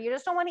on here. You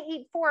just don't want to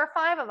eat 4 or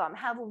 5 of them.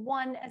 Have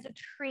one as a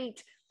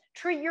treat.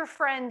 Treat your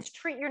friends,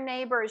 treat your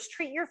neighbors,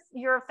 treat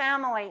your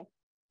family.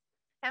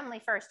 Family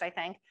first, I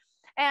think.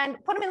 And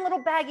put them in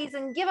little baggies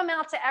and give them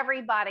out to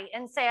everybody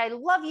and say, I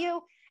love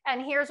you.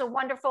 And here's a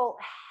wonderful,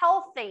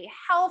 healthy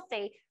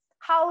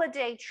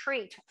holiday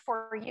treat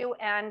for you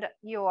and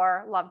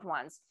your loved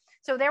ones.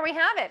 So there we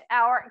have it,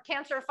 our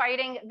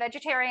cancer-fighting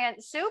vegetarian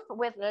soup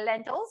with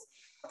lentils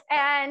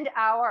and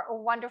our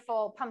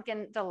wonderful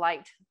pumpkin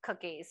delight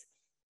cookies.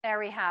 There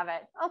we have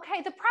it.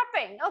 Okay, the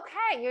prepping.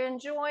 Okay, you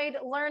enjoyed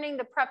learning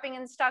the prepping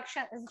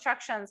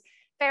instructions.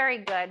 Very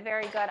good,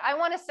 very good. I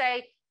want to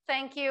say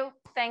thank you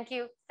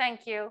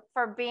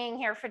for being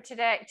here for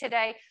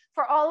today,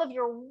 for all of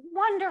your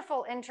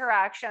wonderful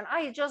interaction.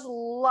 I just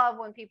love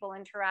when people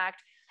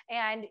interact.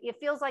 And it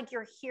feels like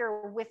you're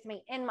here with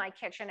me in my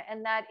kitchen.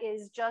 And that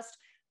is just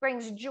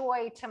brings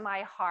joy to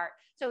my heart.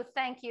 So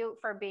thank you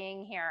for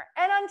being here.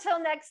 And until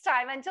next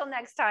time,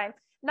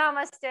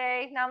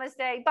 namaste,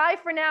 namaste. Bye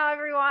for now,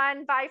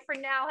 everyone. Bye for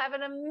now. Have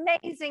an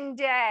amazing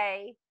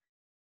day.